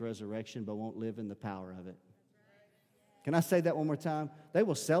celebrate His resurrection but won't live in the power of it. Can I say that one more time? They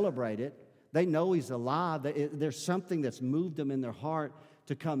will celebrate it. They know He's alive. There's something that's moved them in their heart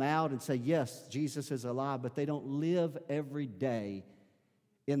to come out and say, yes, Jesus is alive, but they don't live every day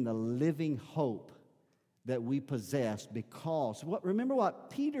in the living hope that we possess because, remember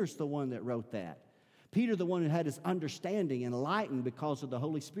what? Peter's the one that wrote that. Peter, the one who had his understanding enlightened because of the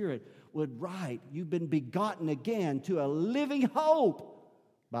Holy Spirit, would write, you've been begotten again to a living hope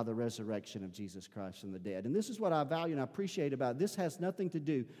by the resurrection of Jesus Christ from the dead. And this is what I value and I appreciate about it. This has nothing to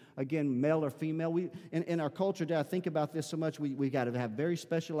do, again, male or female. In our culture today, I think about this so much, we got to have very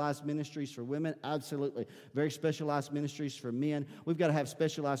specialized ministries for women, absolutely. Very specialized ministries for men. We've got to have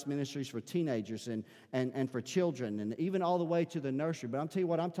specialized ministries for teenagers and for children, and even all the way to the nursery. But I'm telling you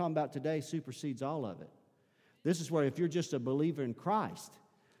what I'm talking about today supersedes all of it. This is where if you're just a believer in Christ,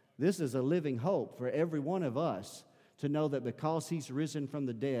 this is a living hope for every one of us to know that because He's risen from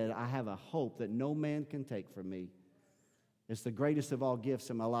the dead, I have a hope that no man can take from me. It's the greatest of all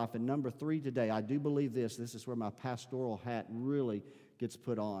gifts in my life. And number 3 today, I do believe this is where my pastoral hat really gets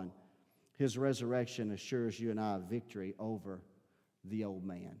put on. His resurrection assures you and I a victory over the old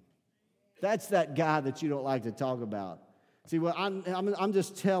man. That's that guy that you don't like to talk about. See, well, I'm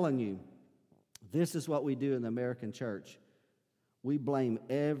just telling you, this is what we do in the American church. We blame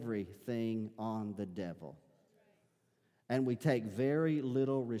everything on the devil. And we take very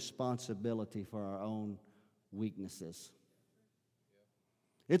little responsibility for our own weaknesses.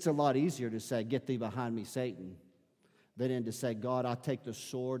 It's a lot easier to say, get thee behind me, Satan, than to say, God, I take the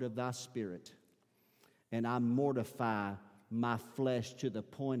sword of thy Spirit and I mortify my flesh to the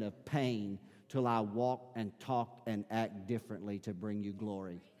point of pain till I walk and talk and act differently to bring you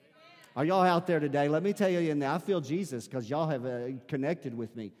glory. Are y'all out there today? Let me tell you, and I feel Jesus because y'all have connected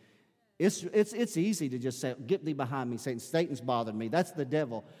with me. It's easy to just say, get thee behind me, Satan. Satan's bothered me. That's the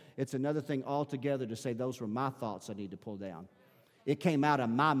devil. It's another thing altogether to say those were my thoughts I need to pull down. It came out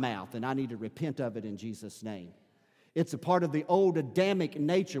of my mouth, and I need to repent of it in Jesus' name. It's a part of the old Adamic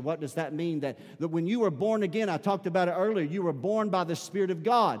nature. What does that mean? That when you were born again, I talked about it earlier, you were born by the Spirit of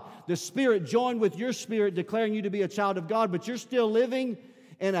God. The Spirit joined with your spirit, declaring you to be a child of God, but you're still living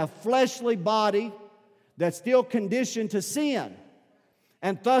in a fleshly body that's still conditioned to sin.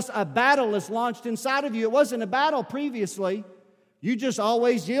 And thus a battle is launched inside of you. It wasn't a battle previously. You just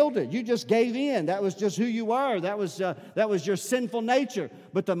always yielded. You just gave in. That was just who you were. That was your sinful nature.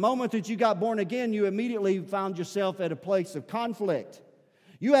 But the moment that you got born again, you immediately found yourself at a place of conflict.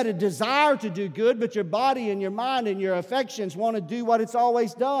 You had a desire to do good, but your body and your mind and your affections want to do what it's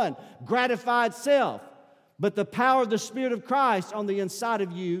always done, gratify itself. But the power of the Spirit of Christ on the inside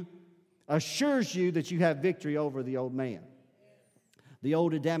of you assures you that you have victory over the old man. the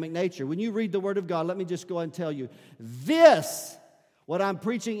old Adamic nature. When you read the Word of God, let me just go ahead and tell you, this, what I'm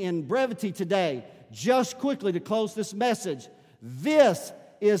preaching in brevity today, just quickly to close this message, this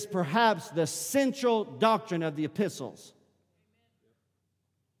is perhaps the central doctrine of the epistles.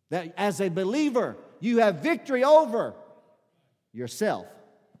 That as a believer, you have victory over yourself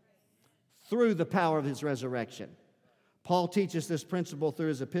through the power of His resurrection. Paul teaches this principle through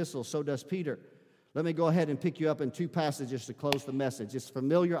his epistles, so does Peter. Let me go ahead and pick you up in two passages to close the message. It's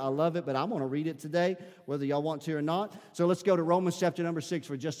familiar, I love it, but I'm going to read it today, whether y'all want to or not. So let's go to Romans chapter number 6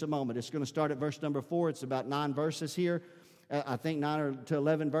 for just a moment. It's going to start at verse number 4. It's about 9 verses here. I think 9 to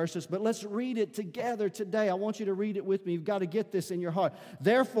 11 verses. But let's read it together today. I want you to read it with me. You've got to get this in your heart.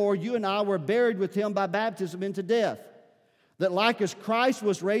 Therefore, you and I were buried with Him by baptism into death, that like as Christ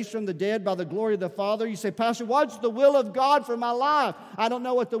was raised from the dead by the glory of the Father. You say, Pastor, what's the will of God for my life? I don't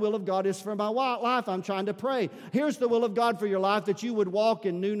know what the will of God is for my life. I'm trying to pray. Here's the will of God for your life, that you would walk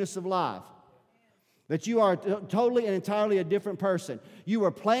in newness of life. That you are totally and entirely a different person. You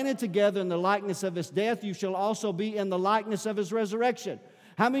were planted together in the likeness of His death. You shall also be in the likeness of His resurrection.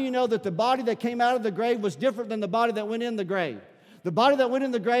 How many of you know that the body that came out of the grave was different than the body that went in the grave? The body that went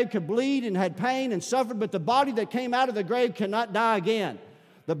in the grave could bleed and had pain and suffered, but the body that came out of the grave cannot die again.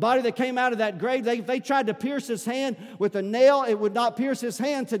 The body that came out of that grave, they tried to pierce His hand with a nail. It would not pierce His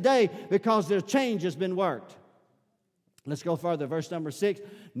hand today because their change has been worked. Let's go further. Verse number 6.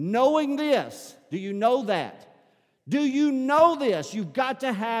 Knowing this, do you know that? Do you know this? You've got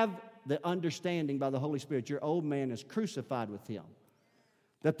to have the understanding by the Holy Spirit. Your old man is crucified with Him,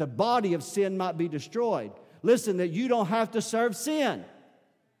 that the body of sin might be destroyed. Listen, that you don't have to serve sin.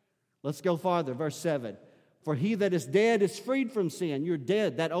 Let's go farther. Verse 7. For he that is dead is freed from sin. You're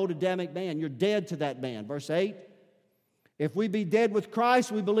dead. That old Adamic man, you're dead to that man. Verse 8. If we be dead with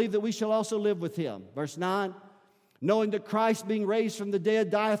Christ, we believe that we shall also live with Him. Verse 9. Knowing that Christ, being raised from the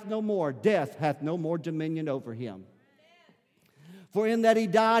dead, dieth no more. Death hath no more dominion over Him. For in that He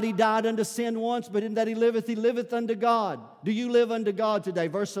died unto sin once, but in that He liveth unto God. Do you live unto God today?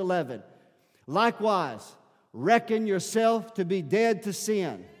 Verse 11. Likewise, reckon yourself to be dead to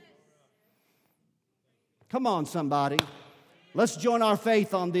sin. Come on, somebody. Let's join our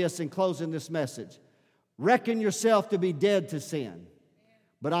faith on this in closing this message. Reckon yourself to be dead to sin.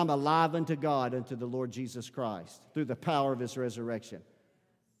 But I'm alive unto God, unto the Lord Jesus Christ, through the power of His resurrection.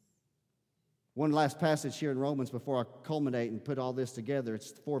 One last passage here in Romans before I culminate and put all this together.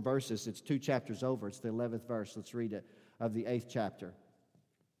 It's 4 verses. It's 2 chapters over. It's the 11th verse. Let's read it, of the 8th chapter.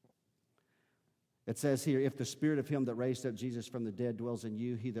 It says here, if the spirit of Him that raised up Jesus from the dead dwells in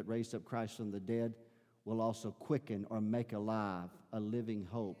you, He that raised up Christ from the dead will also quicken or make alive a living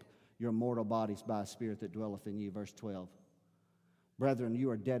hope your mortal bodies by a spirit that dwelleth in you. Verse 12. Brethren, you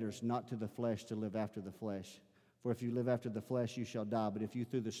are debtors not to the flesh to live after the flesh. For if you live after the flesh, you shall die. But if you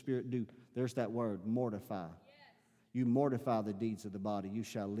through the Spirit do, there's that word, mortify. You mortify the deeds of the body, you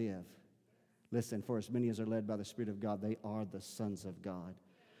shall live. Listen, for as many as are led by the Spirit of God, they are the sons of God.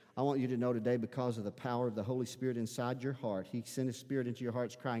 I want you to know today, because of the power of the Holy Spirit inside your heart, He sent His Spirit into your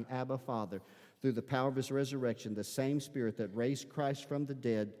hearts crying, Abba, Father. Through the power of His resurrection, the same Spirit that raised Christ from the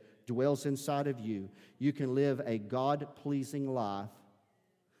dead dwells inside of you. You can live a God-pleasing life.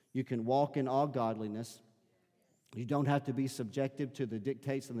 You can walk in all godliness. You don't have to be subjective to the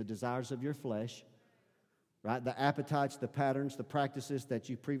dictates and the desires of your flesh, right? The appetites, the patterns, the practices that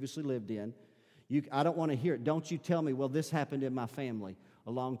you previously lived in. I don't want to hear it. Don't you tell me, well, this happened in my family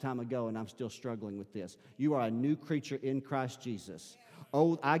a long time ago and I'm still struggling with this. You are a new creature in Christ Jesus.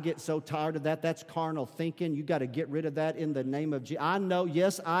 Oh, I get so tired of that. That's carnal thinking. You got to get rid of that in the name of Jesus.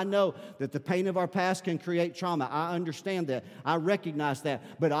 I know that the pain of our past can create trauma. I understand that. I recognize that.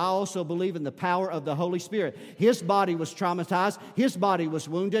 But I also believe in the power of the Holy Spirit. His body was traumatized. His body was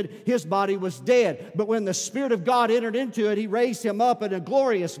wounded. His body was dead. But when the Spirit of God entered into it, He raised Him up in a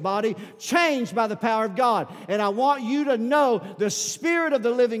glorious body, changed by the power of God. And I want you to know the Spirit of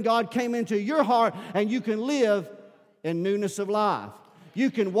the living God came into your heart, and you can live in newness of life. You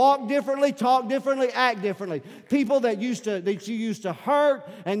can walk differently, talk differently, act differently. People that you used to hurt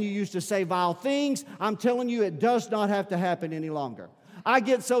and you used to say vile things, I'm telling you, it does not have to happen any longer. I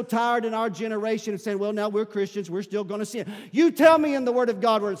get so tired in our generation of saying, well, now we're Christians, we're still going to sin. You tell me in the Word of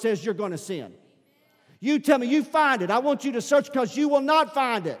God where it says you're going to sin. You tell me, you find it. I want you to search, because you will not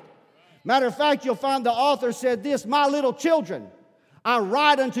find it. Matter of fact, you'll find the author said this, my little children, I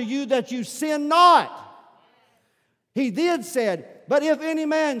write unto you that you sin not. He then said, but if any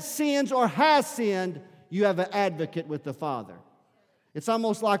man sins or has sinned, you have an advocate with the Father. It's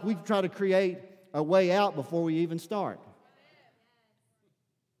almost like we try to create a way out before we even start.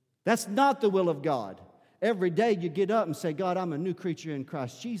 That's not the will of God. Every day you get up and say, God, I'm a new creature in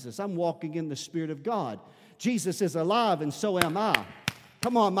Christ Jesus. I'm walking in the Spirit of God. Jesus is alive, and so am I.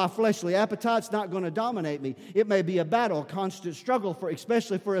 Come on, my fleshly appetite's not going to dominate me. It may be a battle, a constant struggle,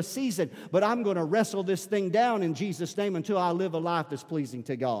 especially for a season, but I'm going to wrestle this thing down in Jesus' name until I live a life that's pleasing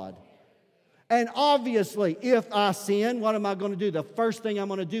to God. And obviously, if I sin, what am I going to do? The first thing I'm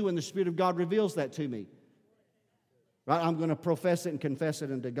going to do when the Spirit of God reveals that to me, right? I'm going to profess it and confess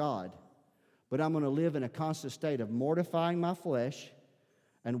it unto God. But I'm going to live in a constant state of mortifying my flesh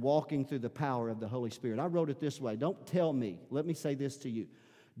and walking through the power of the Holy Spirit. I wrote it this way. Don't tell me. Let me say this to you.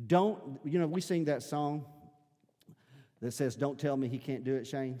 We sing that song that says, don't tell me he can't do it,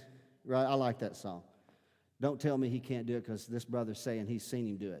 Shane. Right? I like that song. Don't tell me he can't do it because this brother's saying he's seen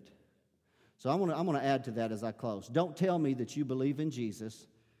him do it. So I'm going to add to that as I close. Don't tell me that you believe in Jesus.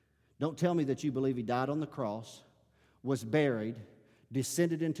 Don't tell me that you believe he died on the cross, was buried,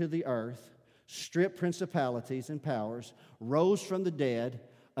 descended into the earth, stripped principalities and powers, rose from the dead,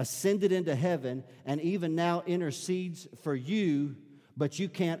 ascended into heaven, and even now intercedes for you, but you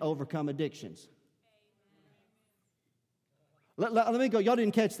can't overcome addictions. Let me go. Y'all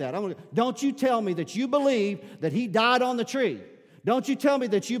didn't catch that. Don't you tell me that you believe that he died on the tree. Don't you tell me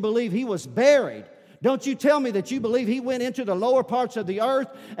that you believe he was buried. Don't you tell me that you believe he went into the lower parts of the earth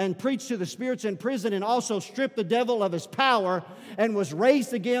and preached to the spirits in prison and also stripped the devil of his power and was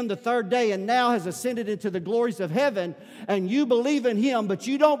raised again the third day and now has ascended into the glories of heaven, and you believe in him, but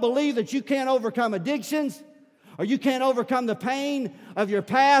you don't believe that you can't overcome addictions, or you can't overcome the pain of your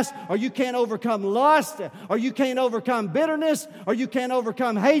past, or you can't overcome lust, or you can't overcome bitterness, or you can't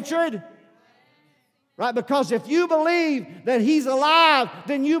overcome hatred? Right? Because if you believe that he's alive,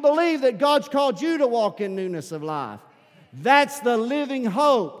 then you believe that God's called you to walk in newness of life. That's the living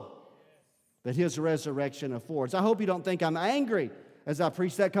hope that his resurrection affords. I hope you don't think I'm angry as I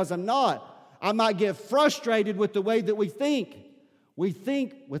preach that, because I'm not. I might get frustrated with the way that we think. We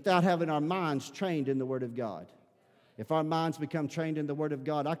think without having our minds trained in the Word of God. If our minds become trained in the Word of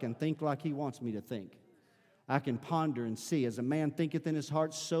God, I can think like he wants me to think. I can ponder and see. As a man thinketh in his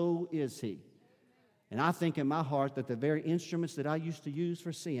heart, so is he. And I think in my heart that the very instruments that I used to use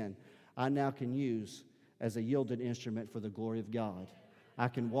for sin, I now can use as a yielded instrument for the glory of God. I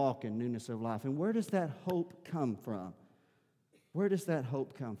can walk in newness of life. And where does that hope come from? Where does that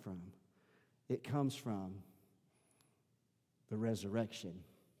hope come from? It comes from the resurrection.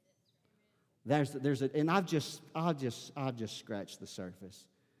 And I've just scratched the surface.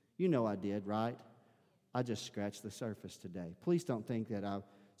 You know I did, right? I just scratched the surface today. Please don't think that I've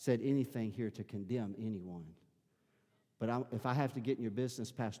said anything here to condemn anyone. But if I have to get in your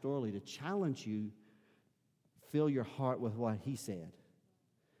business pastorally to challenge you, fill your heart with what he said.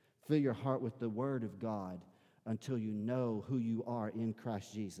 Fill your heart with the Word of God until you know who you are in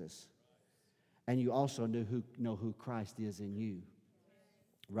Christ Jesus. And you also know who Christ is in you.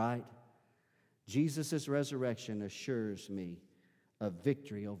 Right? Jesus' resurrection assures me of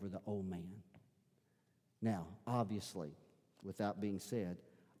victory over the old man. Now, obviously, without being said,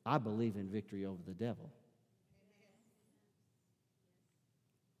 I believe in victory over the devil.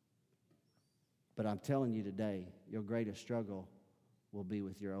 But I'm telling you today, your greatest struggle will be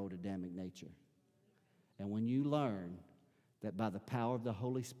with your old Adamic nature. And when you learn that by the power of the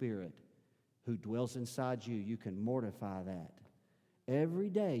Holy Spirit who dwells inside you, you can mortify that. Every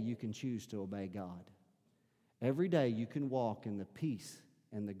day you can choose to obey God. Every day you can walk in the peace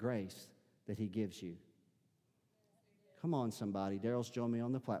and the grace that he gives you. Come on, somebody. Daryl's joined me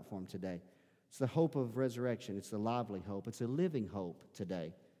on the platform today. It's the hope of resurrection. It's the lively hope. It's a living hope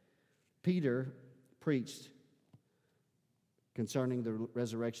today. Peter preached concerning the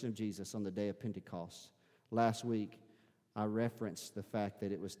resurrection of Jesus on the day of Pentecost. Last week, I referenced the fact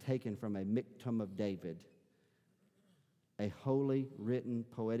that it was taken from a Miktam of David, a holy written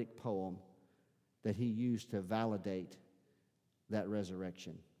poetic poem that he used to validate that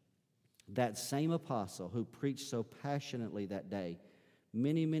resurrection. That same apostle who preached so passionately that day,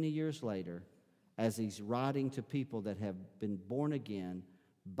 many, many years later, as he's writing to people that have been born again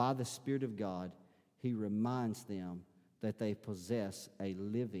by the Spirit of God, he reminds them that they possess a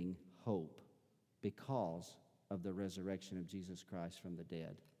living hope because of the resurrection of Jesus Christ from the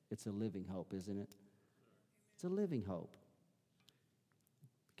dead. It's a living hope, isn't it? It's a living hope.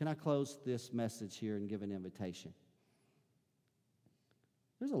 Can I close this message here and give an invitation?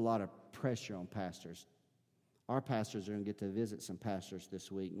 There's a lot of pressure on pastors. Our pastors are going to get to visit some pastors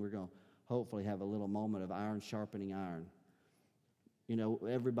this week, and we're going to hopefully have a little moment of iron sharpening iron. You know,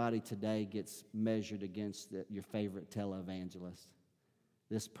 everybody today gets measured against your favorite televangelist.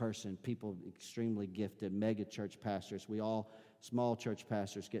 This person, people extremely gifted, mega church pastors, we all small church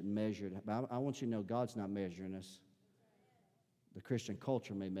pastors getting measured. But I want you to know God's not measuring us. The Christian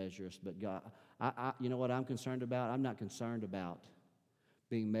culture may measure us, but God, you know what I'm concerned about? I'm not concerned about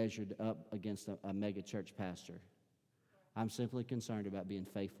being measured up against a mega church pastor. I'm simply concerned about being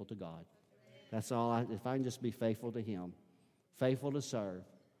faithful to God. That's all. If I can just be faithful to Him, faithful to serve,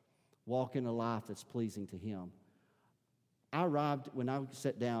 walk in a life that's pleasing to Him. I arrived, when I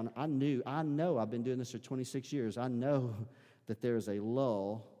sat down, I know, I've been doing this for 26 years. I know that there is a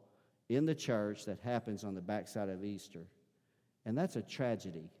lull in the church that happens on the backside of Easter. And that's a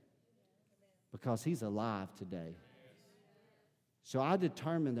tragedy because He's alive today. So I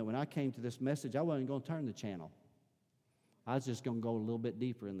determined that when I came to this message, I wasn't going to turn the channel. I was just going to go a little bit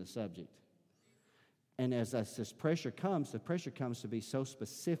deeper in the subject. And as this pressure comes, the pressure comes to be so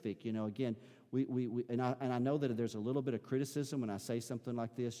specific. You know, again, and I know that there's a little bit of criticism when I say something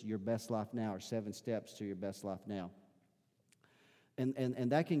like this, your best life now, or 7 steps to your best life now.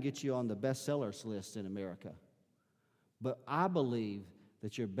 And that can get you on the bestsellers list in America. But I believe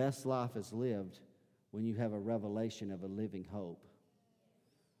that your best life is lived when you have a revelation of a living hope.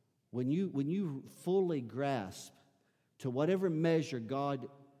 When you fully grasp to whatever measure God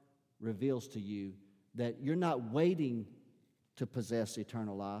reveals to you that you're not waiting to possess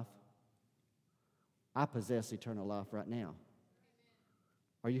eternal life. I possess eternal life right now.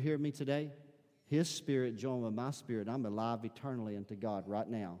 Are you hearing me today? His Spirit joined with my spirit. I'm alive eternally unto God right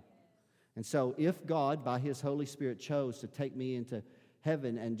now. And so if God, by His Holy Spirit, chose to take me into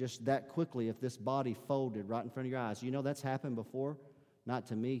heaven and just that quickly, if this body folded right in front of your eyes, you know that's happened before? Not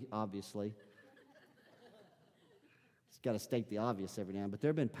to me, obviously. It's got to state the obvious every now and then. But there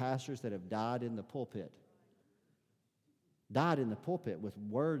have been pastors that have died in the pulpit. Died in the pulpit with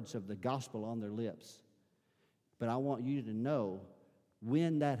words of the gospel on their lips. But I want you to know,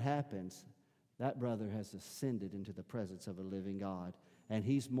 when that happens, that brother has ascended into the presence of a living God. And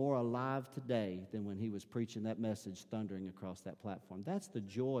he's more alive today than when he was preaching that message thundering across that platform. That's the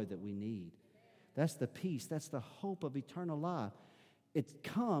joy that we need. That's the peace. That's the hope of eternal life. It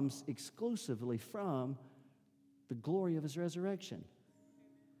comes exclusively from the glory of His resurrection.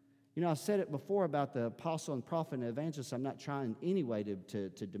 You know, I've said it before about the apostle and prophet and evangelist. I'm not trying anyway to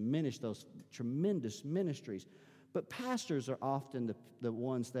diminish those tremendous ministries. But pastors are often the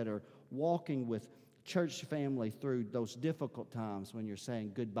ones that are walking with church family through those difficult times when you're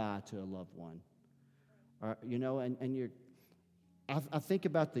saying goodbye to a loved one. Or, you know, and you're, I think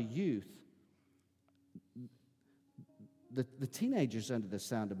about the youth, the teenagers under the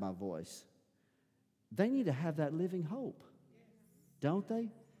sound of my voice. They need to have that living hope, don't they?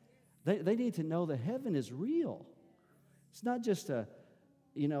 They need to know that heaven is real. It's not just a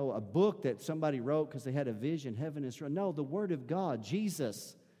book that somebody wrote because they had a vision. Heaven is real. No, the Word of God,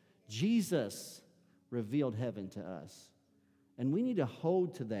 Jesus revealed heaven to us. And we need to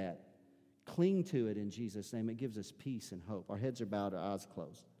hold to that, cling to it in Jesus' name. It gives us peace and hope. Our heads are bowed, our eyes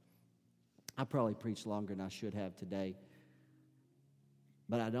closed. I probably preached longer than I should have today,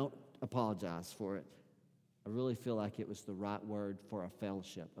 but I don't apologize for it. I really feel like it was the right word for a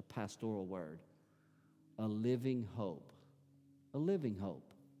fellowship, a pastoral word, a living hope. A living hope.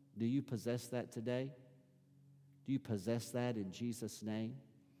 Do you possess that today? Do you possess that in Jesus' name?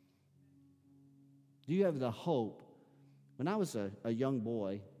 Do you have the hope? When I was a young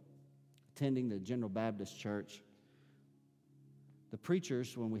boy attending the General Baptist Church, the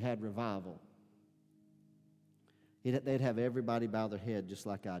preachers, when we had revival, they'd have everybody bow their head just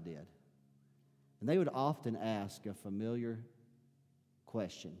like I did. And they would often ask a familiar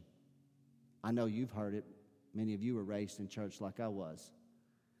question. I know you've heard it. Many of you were raised in church like I was.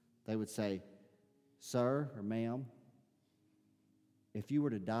 They would say, "Sir or ma'am, if you were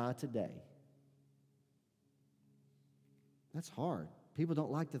to die today," that's hard. People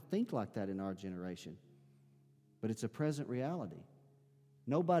don't like to think like that in our generation. But it's a present reality.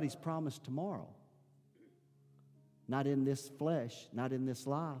 Nobody's promised tomorrow. Not in this flesh, not in this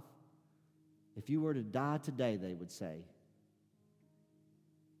life. If you were to die today, they would say,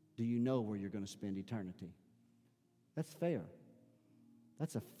 do you know where you're going to spend eternity? That's fair.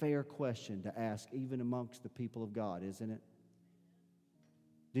 That's a fair question to ask even amongst the people of God, isn't it?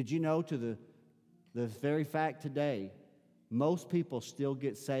 Did you know, to the very fact today, most people still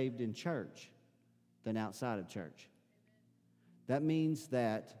get saved in church than outside of church? That means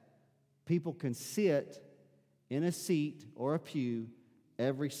that people can sit in a seat or a pew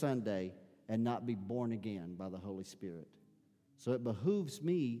every Sunday and not be born again by the Holy Spirit. So it behooves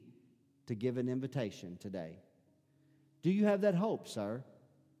me to give an invitation today. Do you have that hope, sir?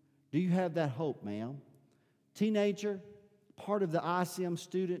 Do you have that hope, ma'am? Teenager, part of the ICM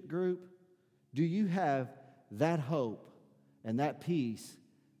student group, do you have that hope And that peace,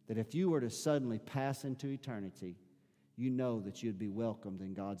 that if you were to suddenly pass into eternity, you know that you'd be welcomed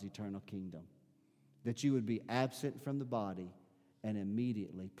in God's eternal kingdom. That you would be absent from the body and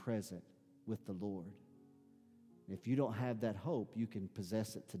immediately present with the Lord. If you don't have that hope, you can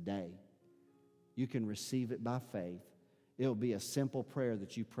possess it today. You can receive it by faith. It'll be a simple prayer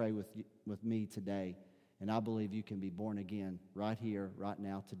that you pray with me today. And I believe you can be born again right here, right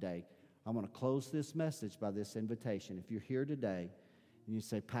now, today. I'm going to close this message by this invitation. If you're here today and you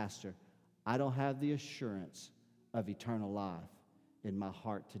say, Pastor, I don't have the assurance of eternal life in my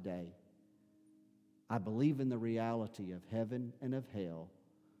heart today. I believe in the reality of heaven and of hell,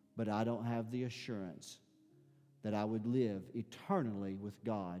 but I don't have the assurance that I would live eternally with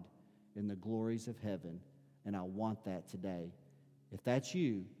God in the glories of heaven, and I want that today. If that's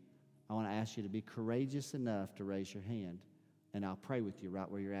you, I want to ask you to be courageous enough to raise your hand, and I'll pray with you right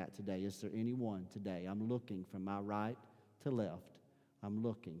where you're at today. Is there anyone today? I'm looking from my right to left. I'm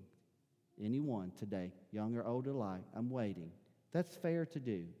looking. Anyone today, young or old alike, I'm waiting. That's fair to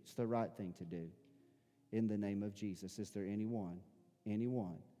do. It's the right thing to do. In the name of Jesus, is there anyone?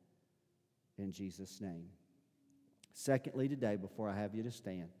 Anyone? In Jesus' name. Secondly, today, before I have you to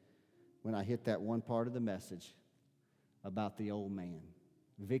stand, when I hit that one part of the message about the old man,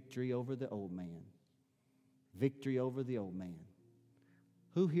 victory over the old man, victory over the old man.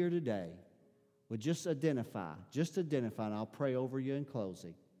 Who here today would just identify, and I'll pray over you in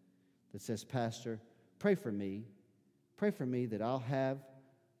closing, that says, Pastor, pray for me that I'll have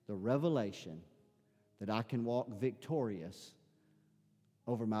the revelation that I can walk victorious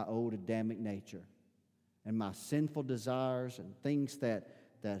over my old Adamic nature and my sinful desires and things that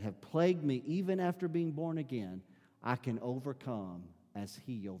have plagued me even after being born again, I can overcome as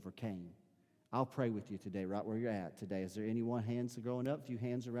He overcame. I'll pray with you today, right where you're at today. Is there anyone, hands going up? A few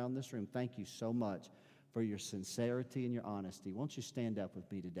hands around this room. Thank you so much for your sincerity and your honesty. Won't you stand up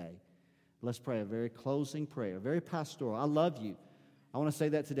with me today? Let's pray a very closing prayer, very pastoral. I love you. I want to say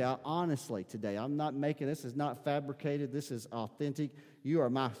that today. Honestly, today, I'm not making, this is not fabricated. This is authentic. You are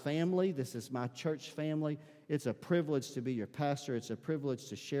my family. This is my church family. It's a privilege to be your pastor. It's a privilege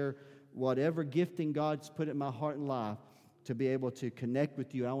to share whatever gifting God's put in my heart and life to be able to connect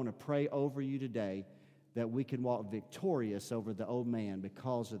with you. I want to pray over you today that we can walk victorious over the old man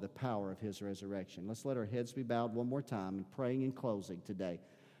because of the power of His resurrection. Let's let our heads be bowed one more time and praying in closing today.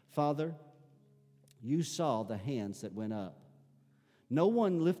 Father, you saw the hands that went up. No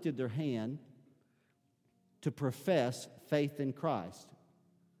one lifted their hand to profess faith in Christ,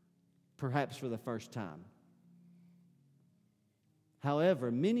 perhaps for the first time.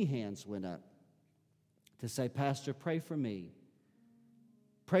 However, many hands went up to say, Pastor, pray for me.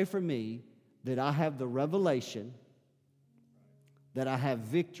 Pray for me that I have the revelation that I have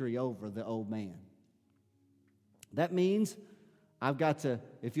victory over the old man. That means I've got to,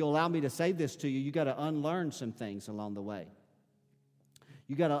 if you'll allow me to say this to you, you got to unlearn some things along the way.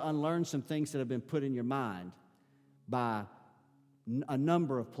 You got to unlearn some things that have been put in your mind by a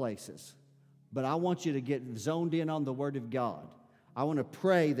number of places. But I want you to get zoned in on the Word of God. I want to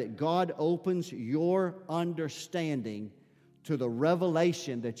pray that God opens your understanding to the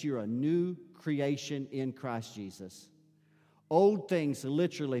revelation that you're a new creation in Christ Jesus. Old things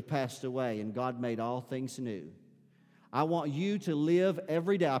literally passed away, and God made all things new. I want you to live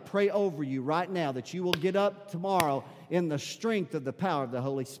every day. I pray over you right now that you will get up tomorrow in the strength of the power of the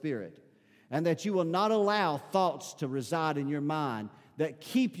Holy Spirit, and that you will not allow thoughts to reside in your mind that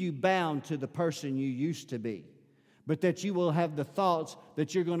keep you bound to the person you used to be, but that you will have the thoughts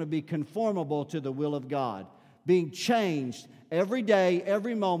that you're going to be conformable to the will of God, being changed every day,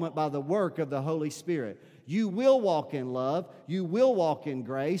 every moment by the work of the Holy Spirit. You will walk in love. You will walk in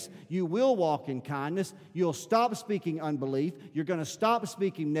grace. You will walk in kindness. You'll stop speaking unbelief. You're going to stop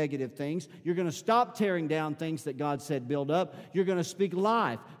speaking negative things. You're going to stop tearing down things that God said build up. You're going to speak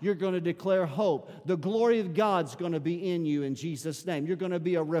life. You're going to declare hope. The glory of God's going to be in you in Jesus' name. You're going to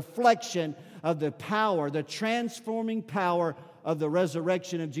be a reflection of the power, the transforming power of the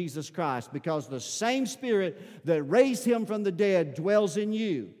resurrection of Jesus Christ, because the same Spirit that raised Him from the dead dwells in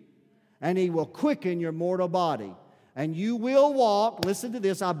you. And He will quicken your mortal body. And you will walk, listen to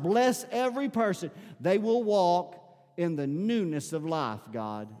this, I bless every person. They will walk in the newness of life,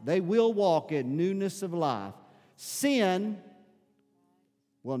 God. They will walk in newness of life. Sin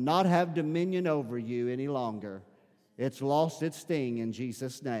will not have dominion over you any longer. It's lost its sting in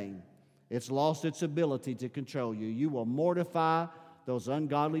Jesus' name. It's lost its ability to control you. You will mortify those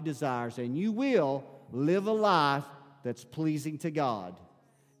ungodly desires, and you will live a life that's pleasing to God.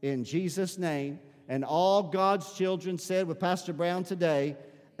 In Jesus' name, and all God's children said with Pastor Brown today,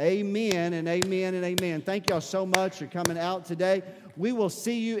 Amen and amen and amen. Thank y'all so much for coming out today. We will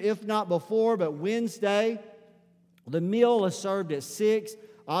see you, if not before, but Wednesday. The meal is served at 6.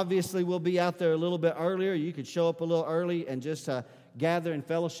 Obviously, we'll be out there a little bit earlier. You could show up a little early and just gather and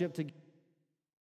fellowship together.